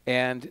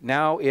 and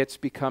now it's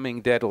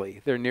becoming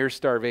deadly. They're near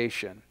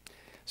starvation.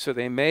 So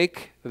they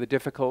make the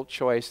difficult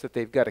choice that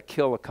they've got to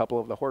kill a couple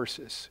of the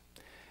horses.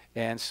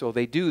 And so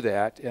they do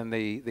that, and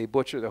they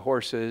butcher the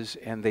horses,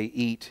 and they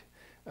eat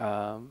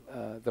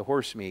the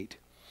horse meat.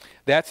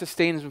 That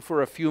sustains them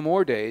for a few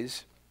more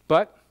days,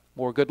 but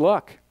more good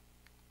luck.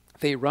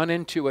 They run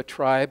into a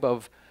tribe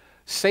of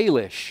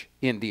Salish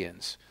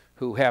Indians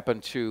who happen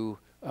to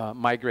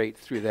migrate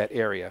through that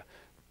area.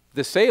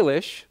 The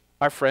Salish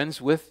are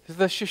friends with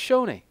the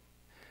Shoshone,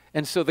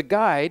 and so the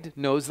guide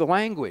knows the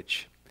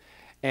language.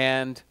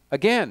 And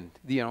again,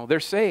 they're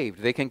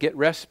saved. They can get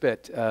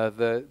respite.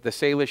 The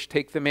Salish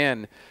take them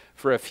in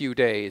for a few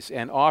days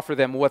and offer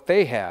them what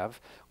they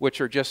have, which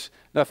are just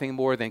nothing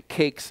more than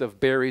cakes of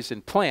berries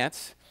and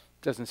plants.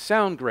 Doesn't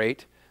sound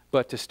great,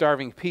 but to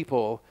starving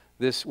people,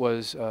 this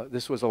was a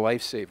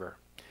lifesaver.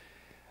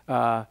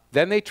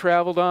 Then they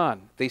traveled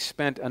on. They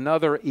spent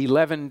another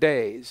 11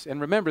 days. And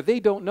remember, they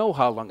don't know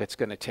how long it's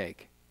going to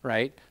take,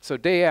 right? So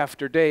day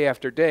after day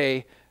after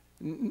day,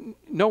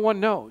 no one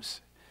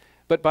knows.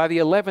 But by the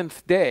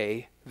 11th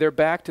day, they're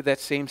back to that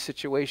same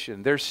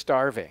situation. They're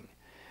starving.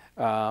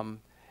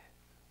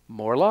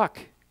 More luck.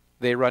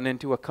 They run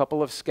into a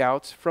couple of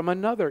scouts from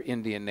another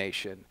Indian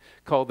nation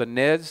called the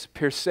Nez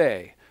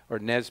Perce, or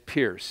Nez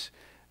Perce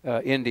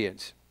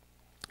Indians.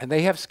 And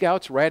they have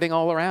scouts riding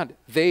all around.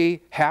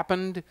 They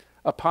happened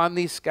upon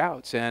these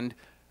scouts. And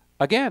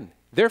again,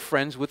 they're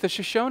friends with the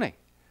Shoshone.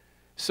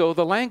 So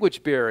the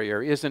language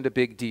barrier isn't a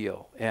big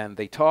deal. And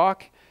they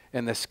talk,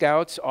 and the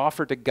scouts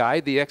offer to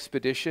guide the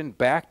expedition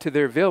back to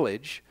their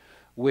village,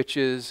 which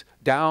is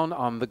down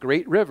on the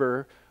Great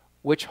River,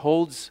 which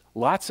holds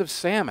lots of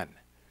salmon.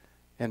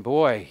 And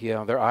boy, you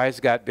know, their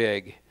eyes got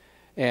big.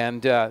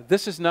 And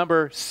this is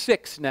number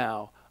 6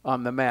 now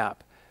on the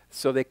map.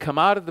 So they come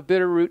out of the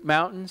Bitterroot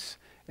Mountains,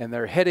 and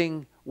they're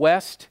heading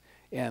west,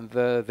 and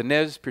the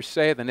Nez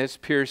Perce, the Nez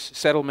Perce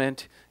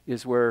settlement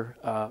is where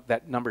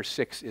that number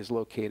 6 is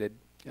located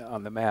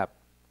on the map.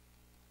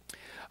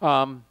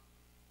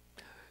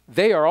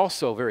 They are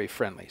also very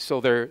friendly,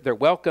 so they're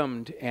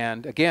welcomed,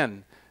 and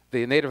again,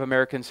 the Native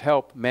Americans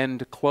help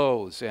mend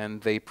clothes,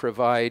 and they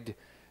provide,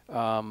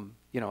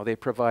 they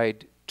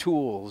provide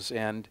tools,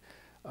 and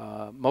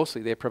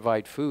mostly they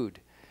provide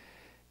food.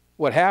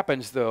 What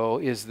happens, though,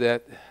 is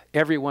that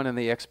everyone in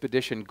the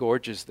expedition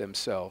gorges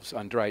themselves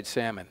on dried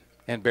salmon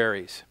and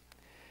berries.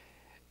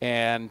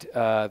 And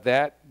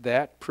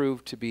that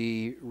proved to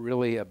be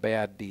really a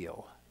bad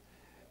deal.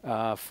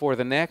 For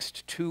the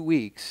next 2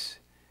 weeks,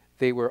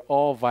 they were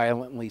all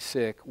violently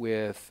sick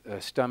with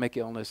stomach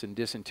illness and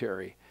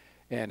dysentery.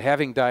 And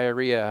having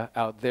diarrhea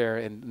out there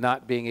and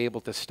not being able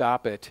to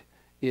stop it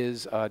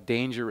is a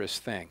dangerous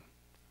thing,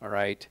 all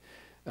right,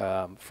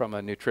 from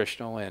a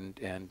nutritional and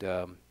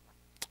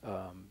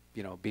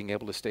being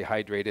able to stay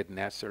hydrated and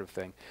that sort of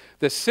thing.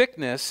 The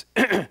sickness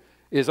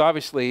is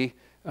obviously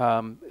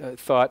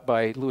thought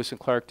by Lewis and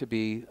Clark to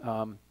be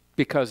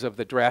because of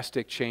the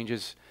drastic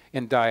changes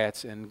in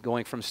diets and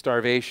going from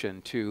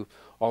starvation to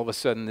all of a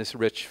sudden this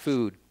rich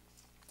food.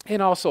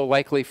 And also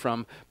likely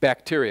from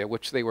bacteria,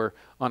 which they were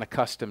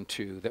unaccustomed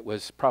to, that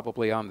was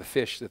probably on the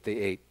fish that they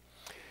ate.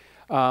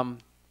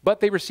 But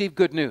they received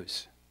good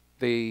news.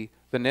 The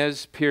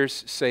Nez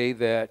Perce say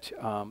that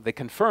they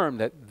confirm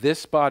that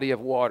this body of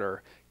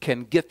water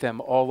can get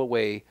them all the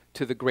way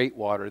to the great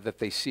water that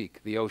they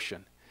seek, the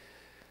ocean.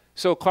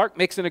 So Clark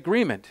makes an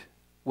agreement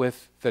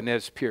with the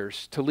Nez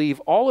Perce to leave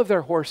all of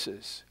their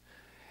horses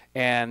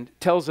and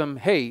tells them,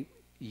 hey,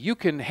 you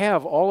can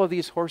have all of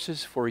these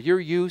horses for your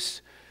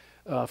use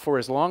for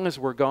as long as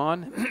we're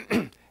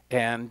gone,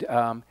 and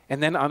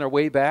then on our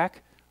way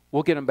back,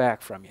 we'll get them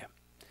back from you.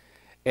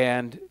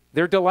 And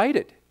they're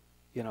delighted,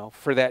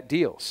 for that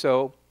deal.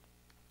 So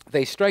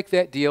they strike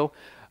that deal.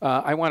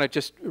 I want to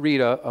just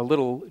read a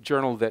little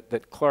journal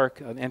that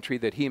Clark, an entry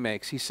that he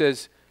makes. He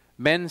says,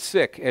 "Men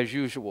sick as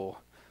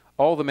usual.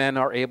 All the men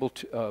are able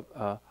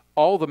to.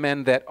 All the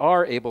men that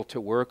are able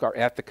to work are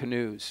at the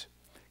canoes.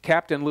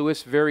 Captain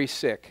Lewis very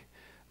sick.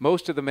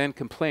 Most of the men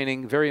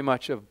complaining very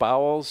much of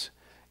bowels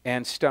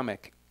and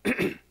stomach."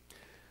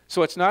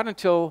 So it's not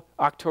until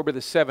October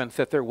the 7th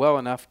that they're well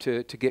enough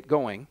to get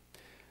going.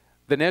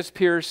 The Nez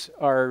Perce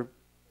are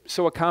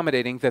so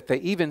accommodating that they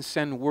even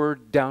send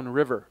word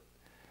downriver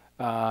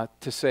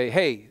to say,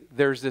 hey,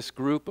 there's this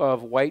group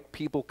of white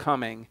people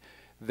coming.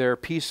 They're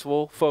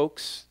peaceful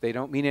folks. They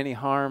don't mean any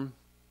harm.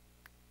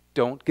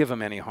 Don't give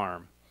them any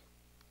harm.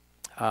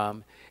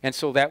 And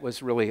so that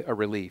was really a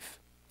relief.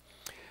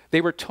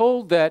 They were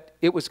told that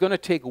it was going to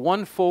take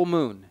 1 full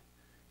moon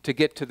to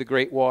get to the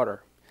Great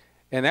Water.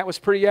 And that was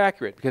pretty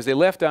accurate because they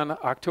left on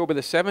October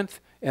the 7th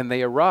and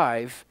they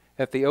arrive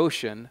at the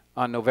ocean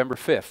on November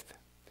 5th.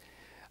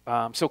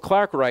 So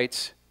Clark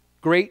writes,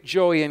 "Great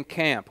joy in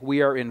camp.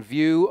 We are in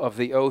view of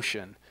the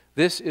ocean.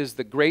 This is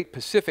the great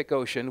Pacific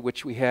Ocean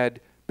which we had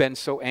been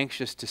so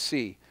anxious to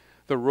see.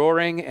 The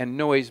roaring and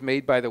noise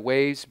made by the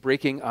waves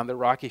breaking on the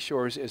rocky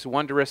shores is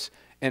wondrous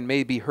and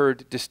may be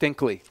heard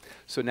distinctly."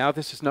 So now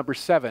this is number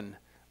 7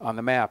 on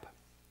the map.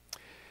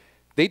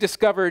 They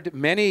discovered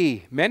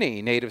many,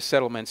 many native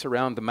settlements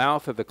around the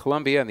mouth of the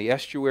Columbia and the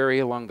estuary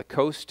along the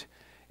coast.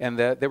 And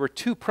there were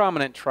 2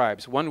 prominent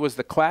tribes. One was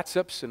the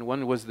Clatsups and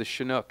one was the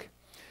Chinook.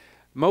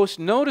 Most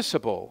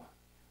noticeable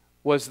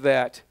was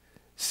that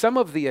some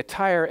of the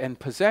attire and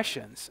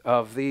possessions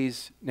of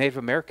these Native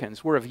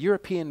Americans were of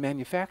European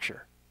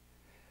manufacture.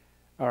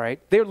 All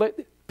right?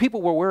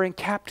 People were wearing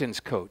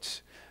captain's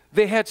coats.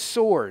 They had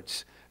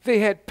swords. They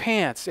had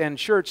pants and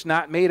shirts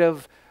not made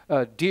of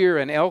deer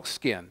and elk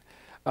skin.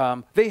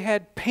 They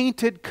had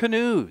painted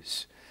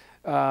canoes,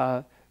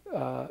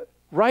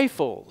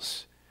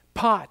 rifles,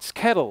 pots,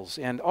 kettles,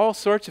 and all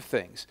sorts of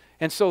things.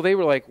 And so they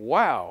were like,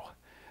 wow,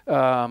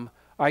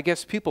 I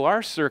guess people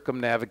are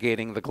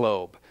circumnavigating the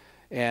globe.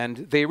 And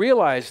they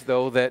realized,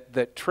 though,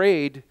 that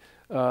trade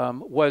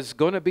was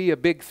going to be a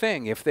big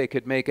thing if they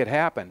could make it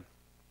happen.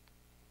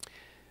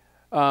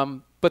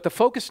 But the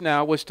focus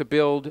now was to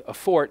build a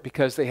fort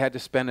because they had to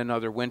spend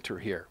another winter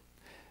here,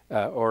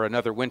 or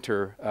another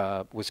winter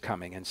was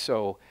coming. And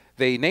so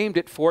they named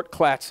it Fort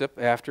Clatsop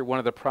after one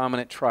of the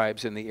prominent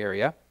tribes in the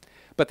area.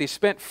 But they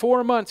spent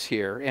 4 months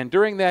here, and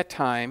during that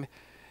time,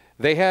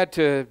 they had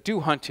to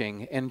do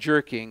hunting and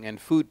jerking and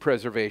food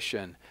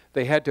preservation.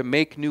 They had to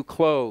make new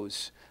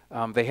clothes.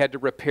 They had to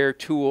repair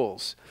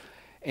tools.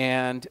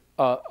 And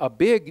a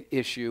big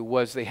issue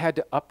was they had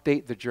to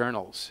update the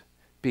journals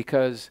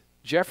because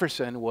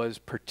Jefferson was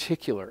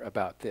particular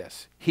about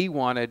this. He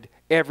wanted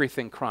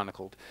everything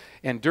chronicled.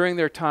 And during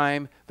their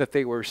time that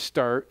they were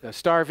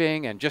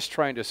starving and just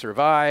trying to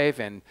survive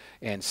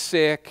and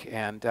sick,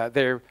 and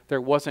there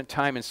wasn't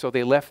time, and so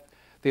they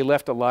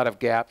left a lot of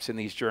gaps in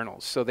these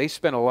journals. So they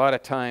spent a lot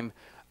of time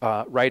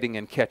writing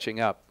and catching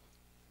up.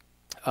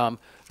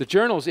 The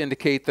journals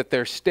indicate that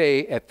their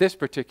stay at this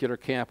particular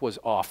camp was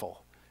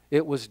awful.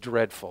 It was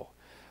dreadful.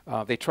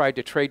 They tried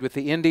to trade with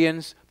the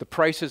Indians. The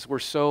prices were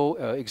so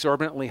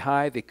exorbitantly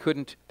high they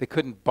couldn't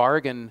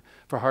bargain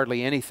for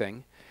hardly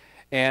anything.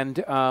 And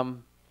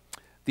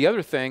the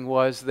other thing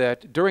was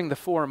that during the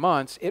 4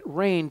 months it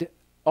rained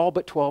all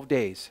but 12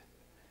 days.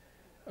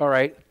 All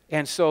right,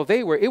 and so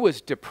it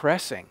was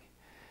depressing.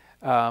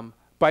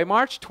 By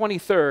March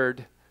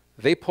 23rd,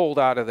 they pulled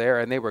out of there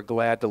and they were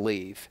glad to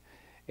leave.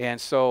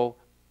 And so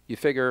you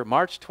figure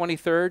March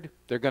 23rd,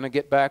 they're going to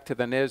get back to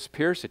the Nez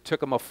Perce. It took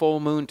them a full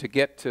moon to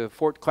get to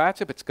Fort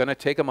Clatsop. It's going to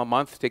take them a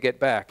month to get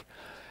back.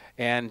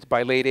 And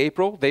by late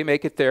April, they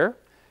make it there.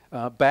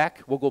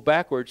 We'll go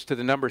backwards to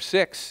the number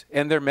 6.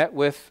 And they're met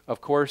with, of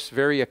course,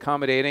 very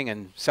accommodating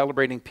and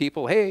celebrating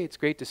people. Hey, it's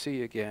great to see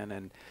you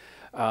again.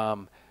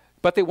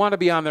 But they want to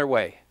be on their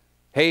way.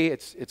 Hey,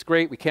 it's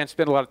great. We can't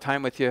spend a lot of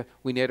time with you.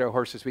 We need our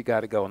horses. We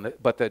got to go.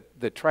 But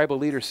the tribal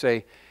leaders say,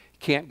 you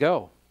can't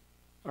go.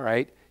 All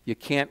right? You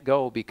can't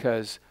go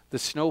because the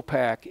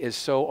snowpack is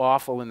so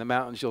awful in the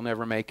mountains you'll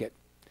never make it.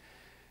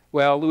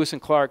 Well, Lewis and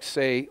Clark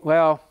say,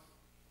 well,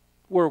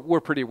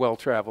 we're pretty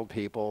well-traveled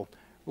people.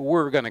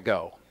 We're going to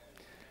go.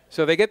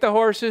 So they get the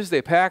horses,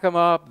 they pack them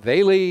up,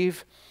 they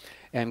leave,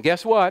 and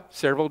guess what?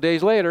 Several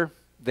days later,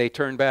 they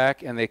turn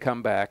back and they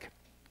come back,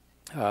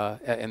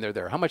 and they're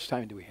there. How much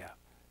time do we have?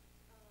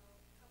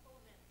 A couple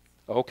of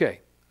minutes. Okay.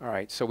 All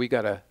right. So we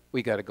gotta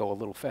go a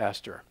little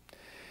faster.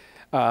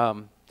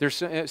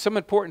 There's some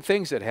important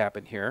things that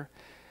happen here.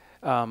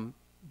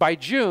 By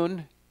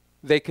June,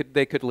 they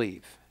could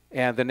leave.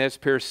 And the Nez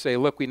Perce say,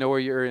 look, we know where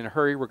you're in a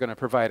hurry. We're going to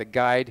provide a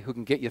guide who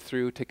can get you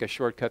through, take a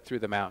shortcut through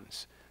the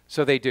mountains.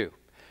 So they do.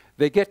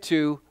 They get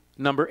to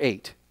number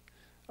 8.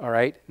 All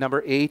right?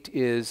 Number 8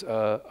 is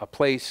a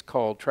place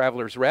called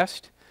Traveler's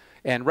Rest.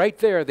 And right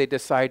there, they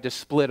decide to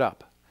split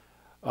up.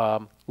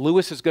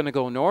 Lewis is going to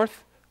go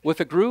north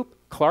with a group.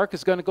 Clark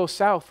is going to go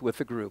south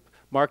with a group,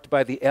 marked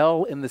by the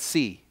L and the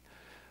C.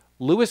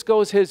 Lewis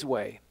goes his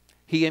way.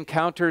 He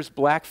encounters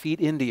Blackfeet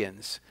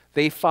Indians.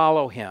 They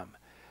follow him.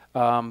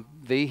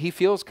 He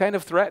feels kind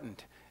of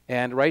threatened,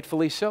 and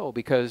rightfully so,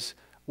 because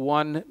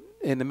in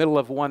the middle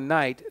of one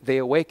night, they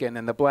awaken,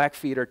 and the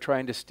Blackfeet are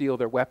trying to steal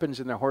their weapons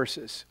and their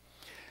horses.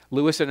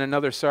 Lewis and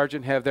another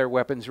sergeant have their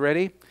weapons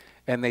ready,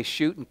 and they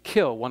shoot and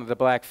kill one of the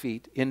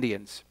Blackfeet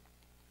Indians.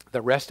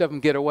 The rest of them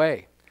get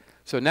away.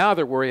 So now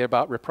they're worried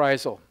about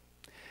reprisal.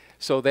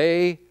 So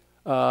they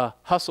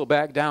hustle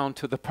back down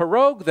to the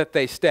pirogue that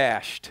they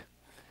stashed,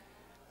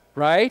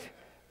 right?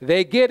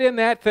 They get in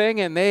that thing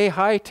and they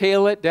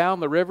hightail it down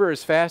the river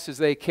as fast as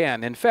they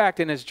can. In fact,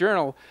 in his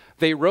journal,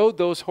 they rode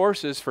those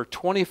horses for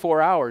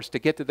 24 hours to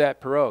get to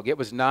that pirogue. It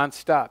was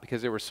nonstop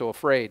because they were so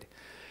afraid.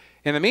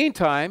 In the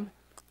meantime,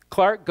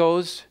 Clark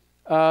goes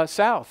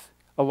south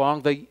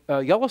along the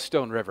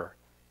Yellowstone River.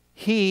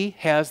 He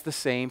has the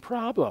same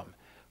problem.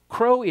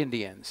 Crow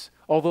Indians,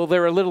 although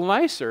they're a little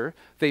nicer,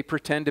 they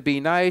pretend to be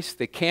nice,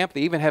 they camp,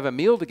 they even have a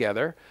meal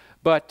together,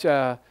 but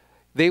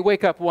they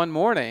wake up one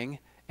morning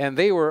and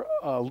they were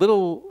a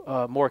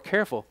little more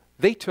careful.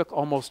 They took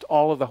almost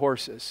all of the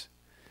horses.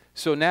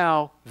 So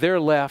now they're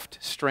left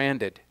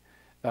stranded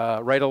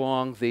right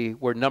along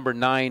where number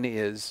 9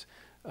 is,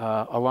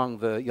 along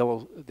the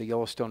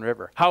Yellowstone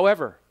River.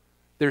 However,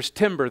 there's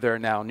timber there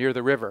now near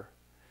the river.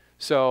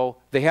 So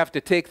they have to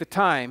take the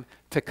time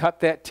to cut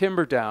that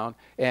timber down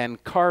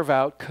and carve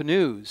out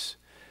canoes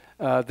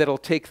that'll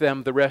take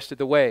them the rest of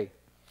the way.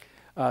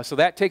 So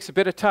that takes a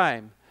bit of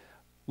time.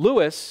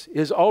 Lewis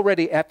is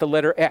already at the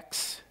letter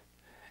X,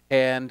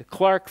 and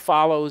Clark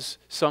follows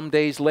some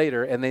days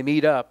later, and they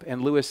meet up,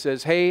 and Lewis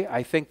says, hey,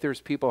 I think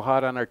there's people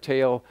hot on our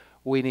tail.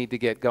 We need to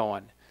get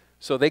going.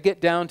 So they get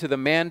down to the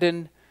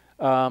Mandan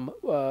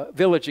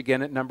village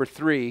again at number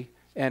 3,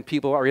 and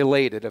people are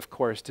elated, of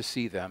course, to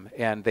see them,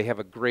 and they have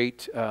a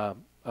great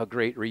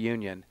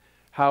reunion.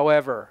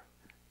 However,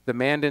 the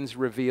Mandans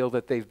reveal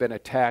that they've been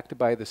attacked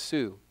by the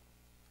Sioux,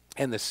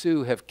 and the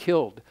Sioux have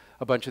killed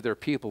a bunch of their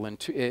people,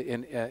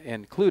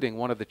 including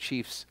one of the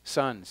chief's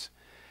sons.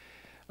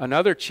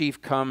 Another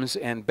chief comes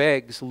and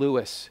begs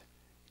Lewis,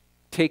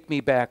 take me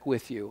back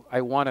with you.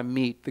 I want to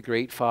meet the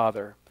Great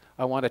Father.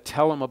 I want to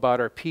tell him about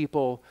our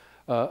people.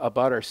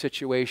 about our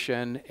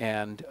situation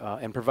and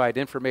provide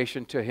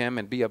information to him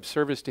and be of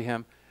service to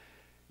him.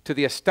 To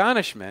the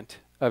astonishment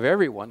of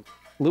everyone,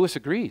 Lewis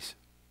agrees.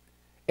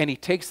 And he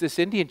takes this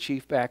Indian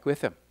chief back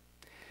with him.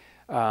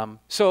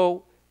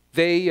 So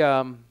they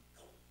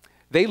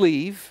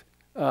leave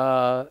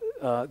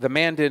the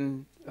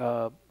Mandan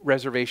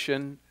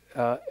reservation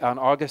on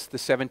August the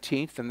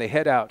 17th, and they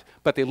head out.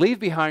 But they leave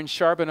behind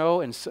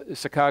Charbonneau and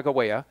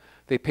Sacagawea.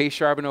 They pay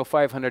Charbonneau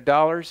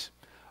 $500,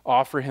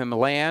 offer him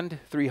land,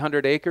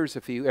 300 acres,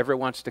 if he ever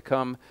wants to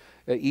come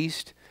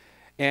east.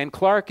 And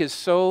Clark is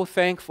so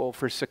thankful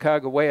for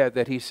Sacagawea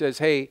that he says,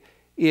 hey,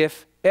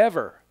 if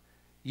ever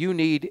you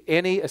need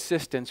any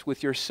assistance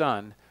with your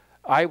son,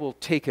 I will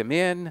take him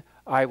in.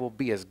 I will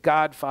be his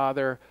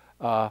godfather.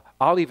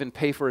 I'll even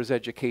pay for his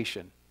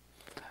education.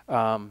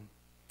 And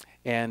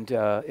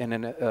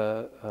in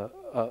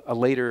a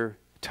later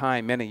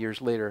time, many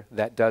years later,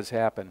 that does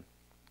happen.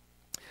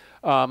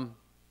 The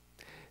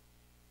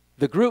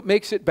group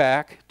makes it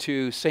back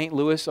to St.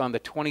 Louis on the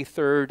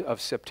 23rd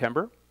of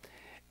September,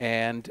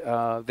 and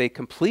they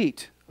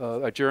complete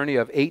a journey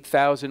of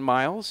 8,000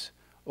 miles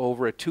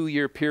over a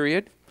 2-year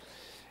period.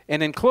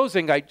 And in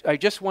closing, I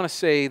just want to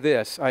say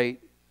this. I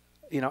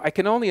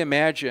can only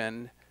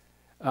imagine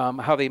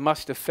how they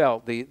must have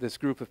felt, this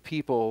group of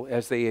people,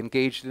 as they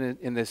engaged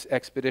in this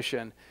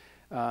expedition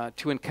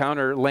to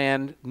encounter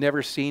land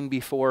never seen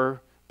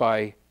before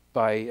by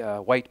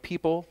white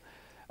people,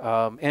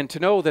 and to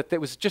know that it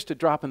was just a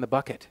drop in the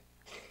bucket.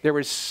 There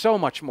was so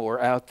much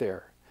more out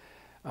there.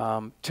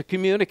 To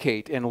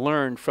communicate and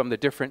learn from the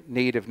different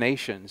native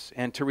nations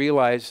and to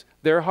realize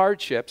their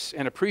hardships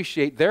and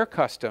appreciate their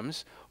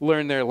customs,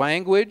 learn their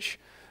language,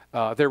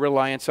 their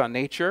reliance on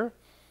nature,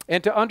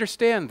 and to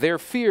understand their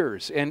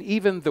fears and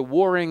even the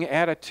warring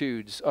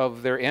attitudes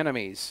of their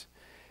enemies,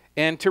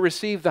 and to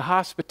receive the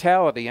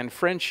hospitality and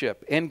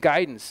friendship and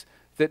guidance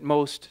that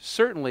most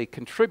certainly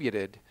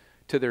contributed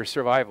to their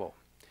survival.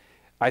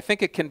 I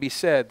think it can be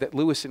said that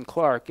Lewis and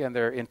Clark and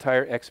their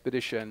entire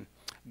expedition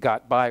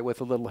got by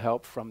with a little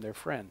help from their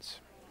friends.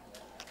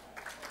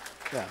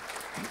 Yeah.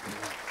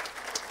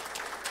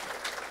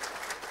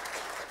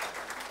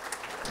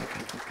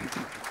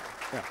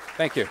 Yeah.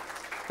 Thank you.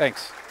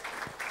 Thanks.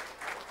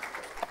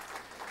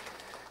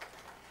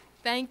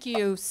 Thank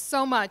you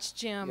so much,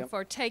 Jim,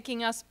 for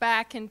taking us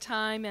back in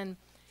time and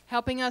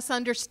helping us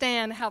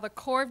understand how the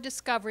Corps of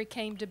Discovery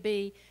came to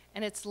be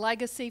and its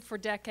legacy for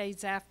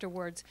decades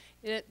afterwards.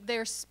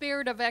 Their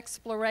spirit of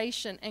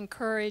exploration and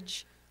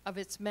courage of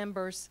its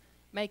members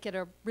make it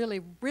a really,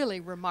 really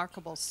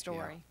remarkable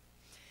story.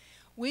 Yeah.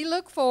 We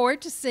look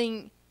forward to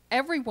seeing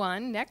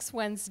everyone next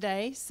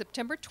Wednesday,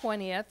 September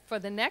 20th, for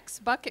the next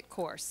bucket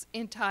course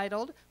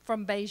entitled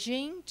From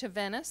Beijing to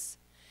Venice,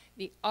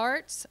 The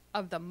Arts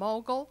of the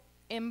Mongol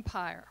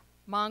Empire,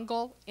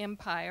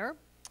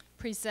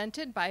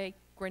 presented by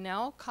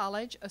Grinnell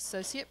College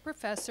Associate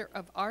Professor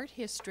of Art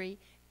History,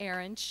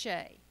 Aaron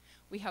Shea.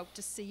 We hope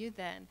to see you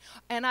then.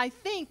 And I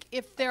think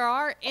if there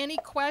are any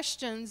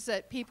questions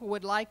that people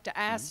would like to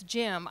ask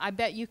Jim, I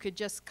bet you could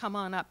just come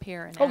on up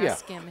here and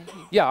ask him.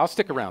 Yeah, I'll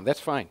stick around. That's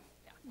fine.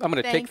 I'm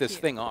going to take this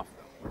thing off.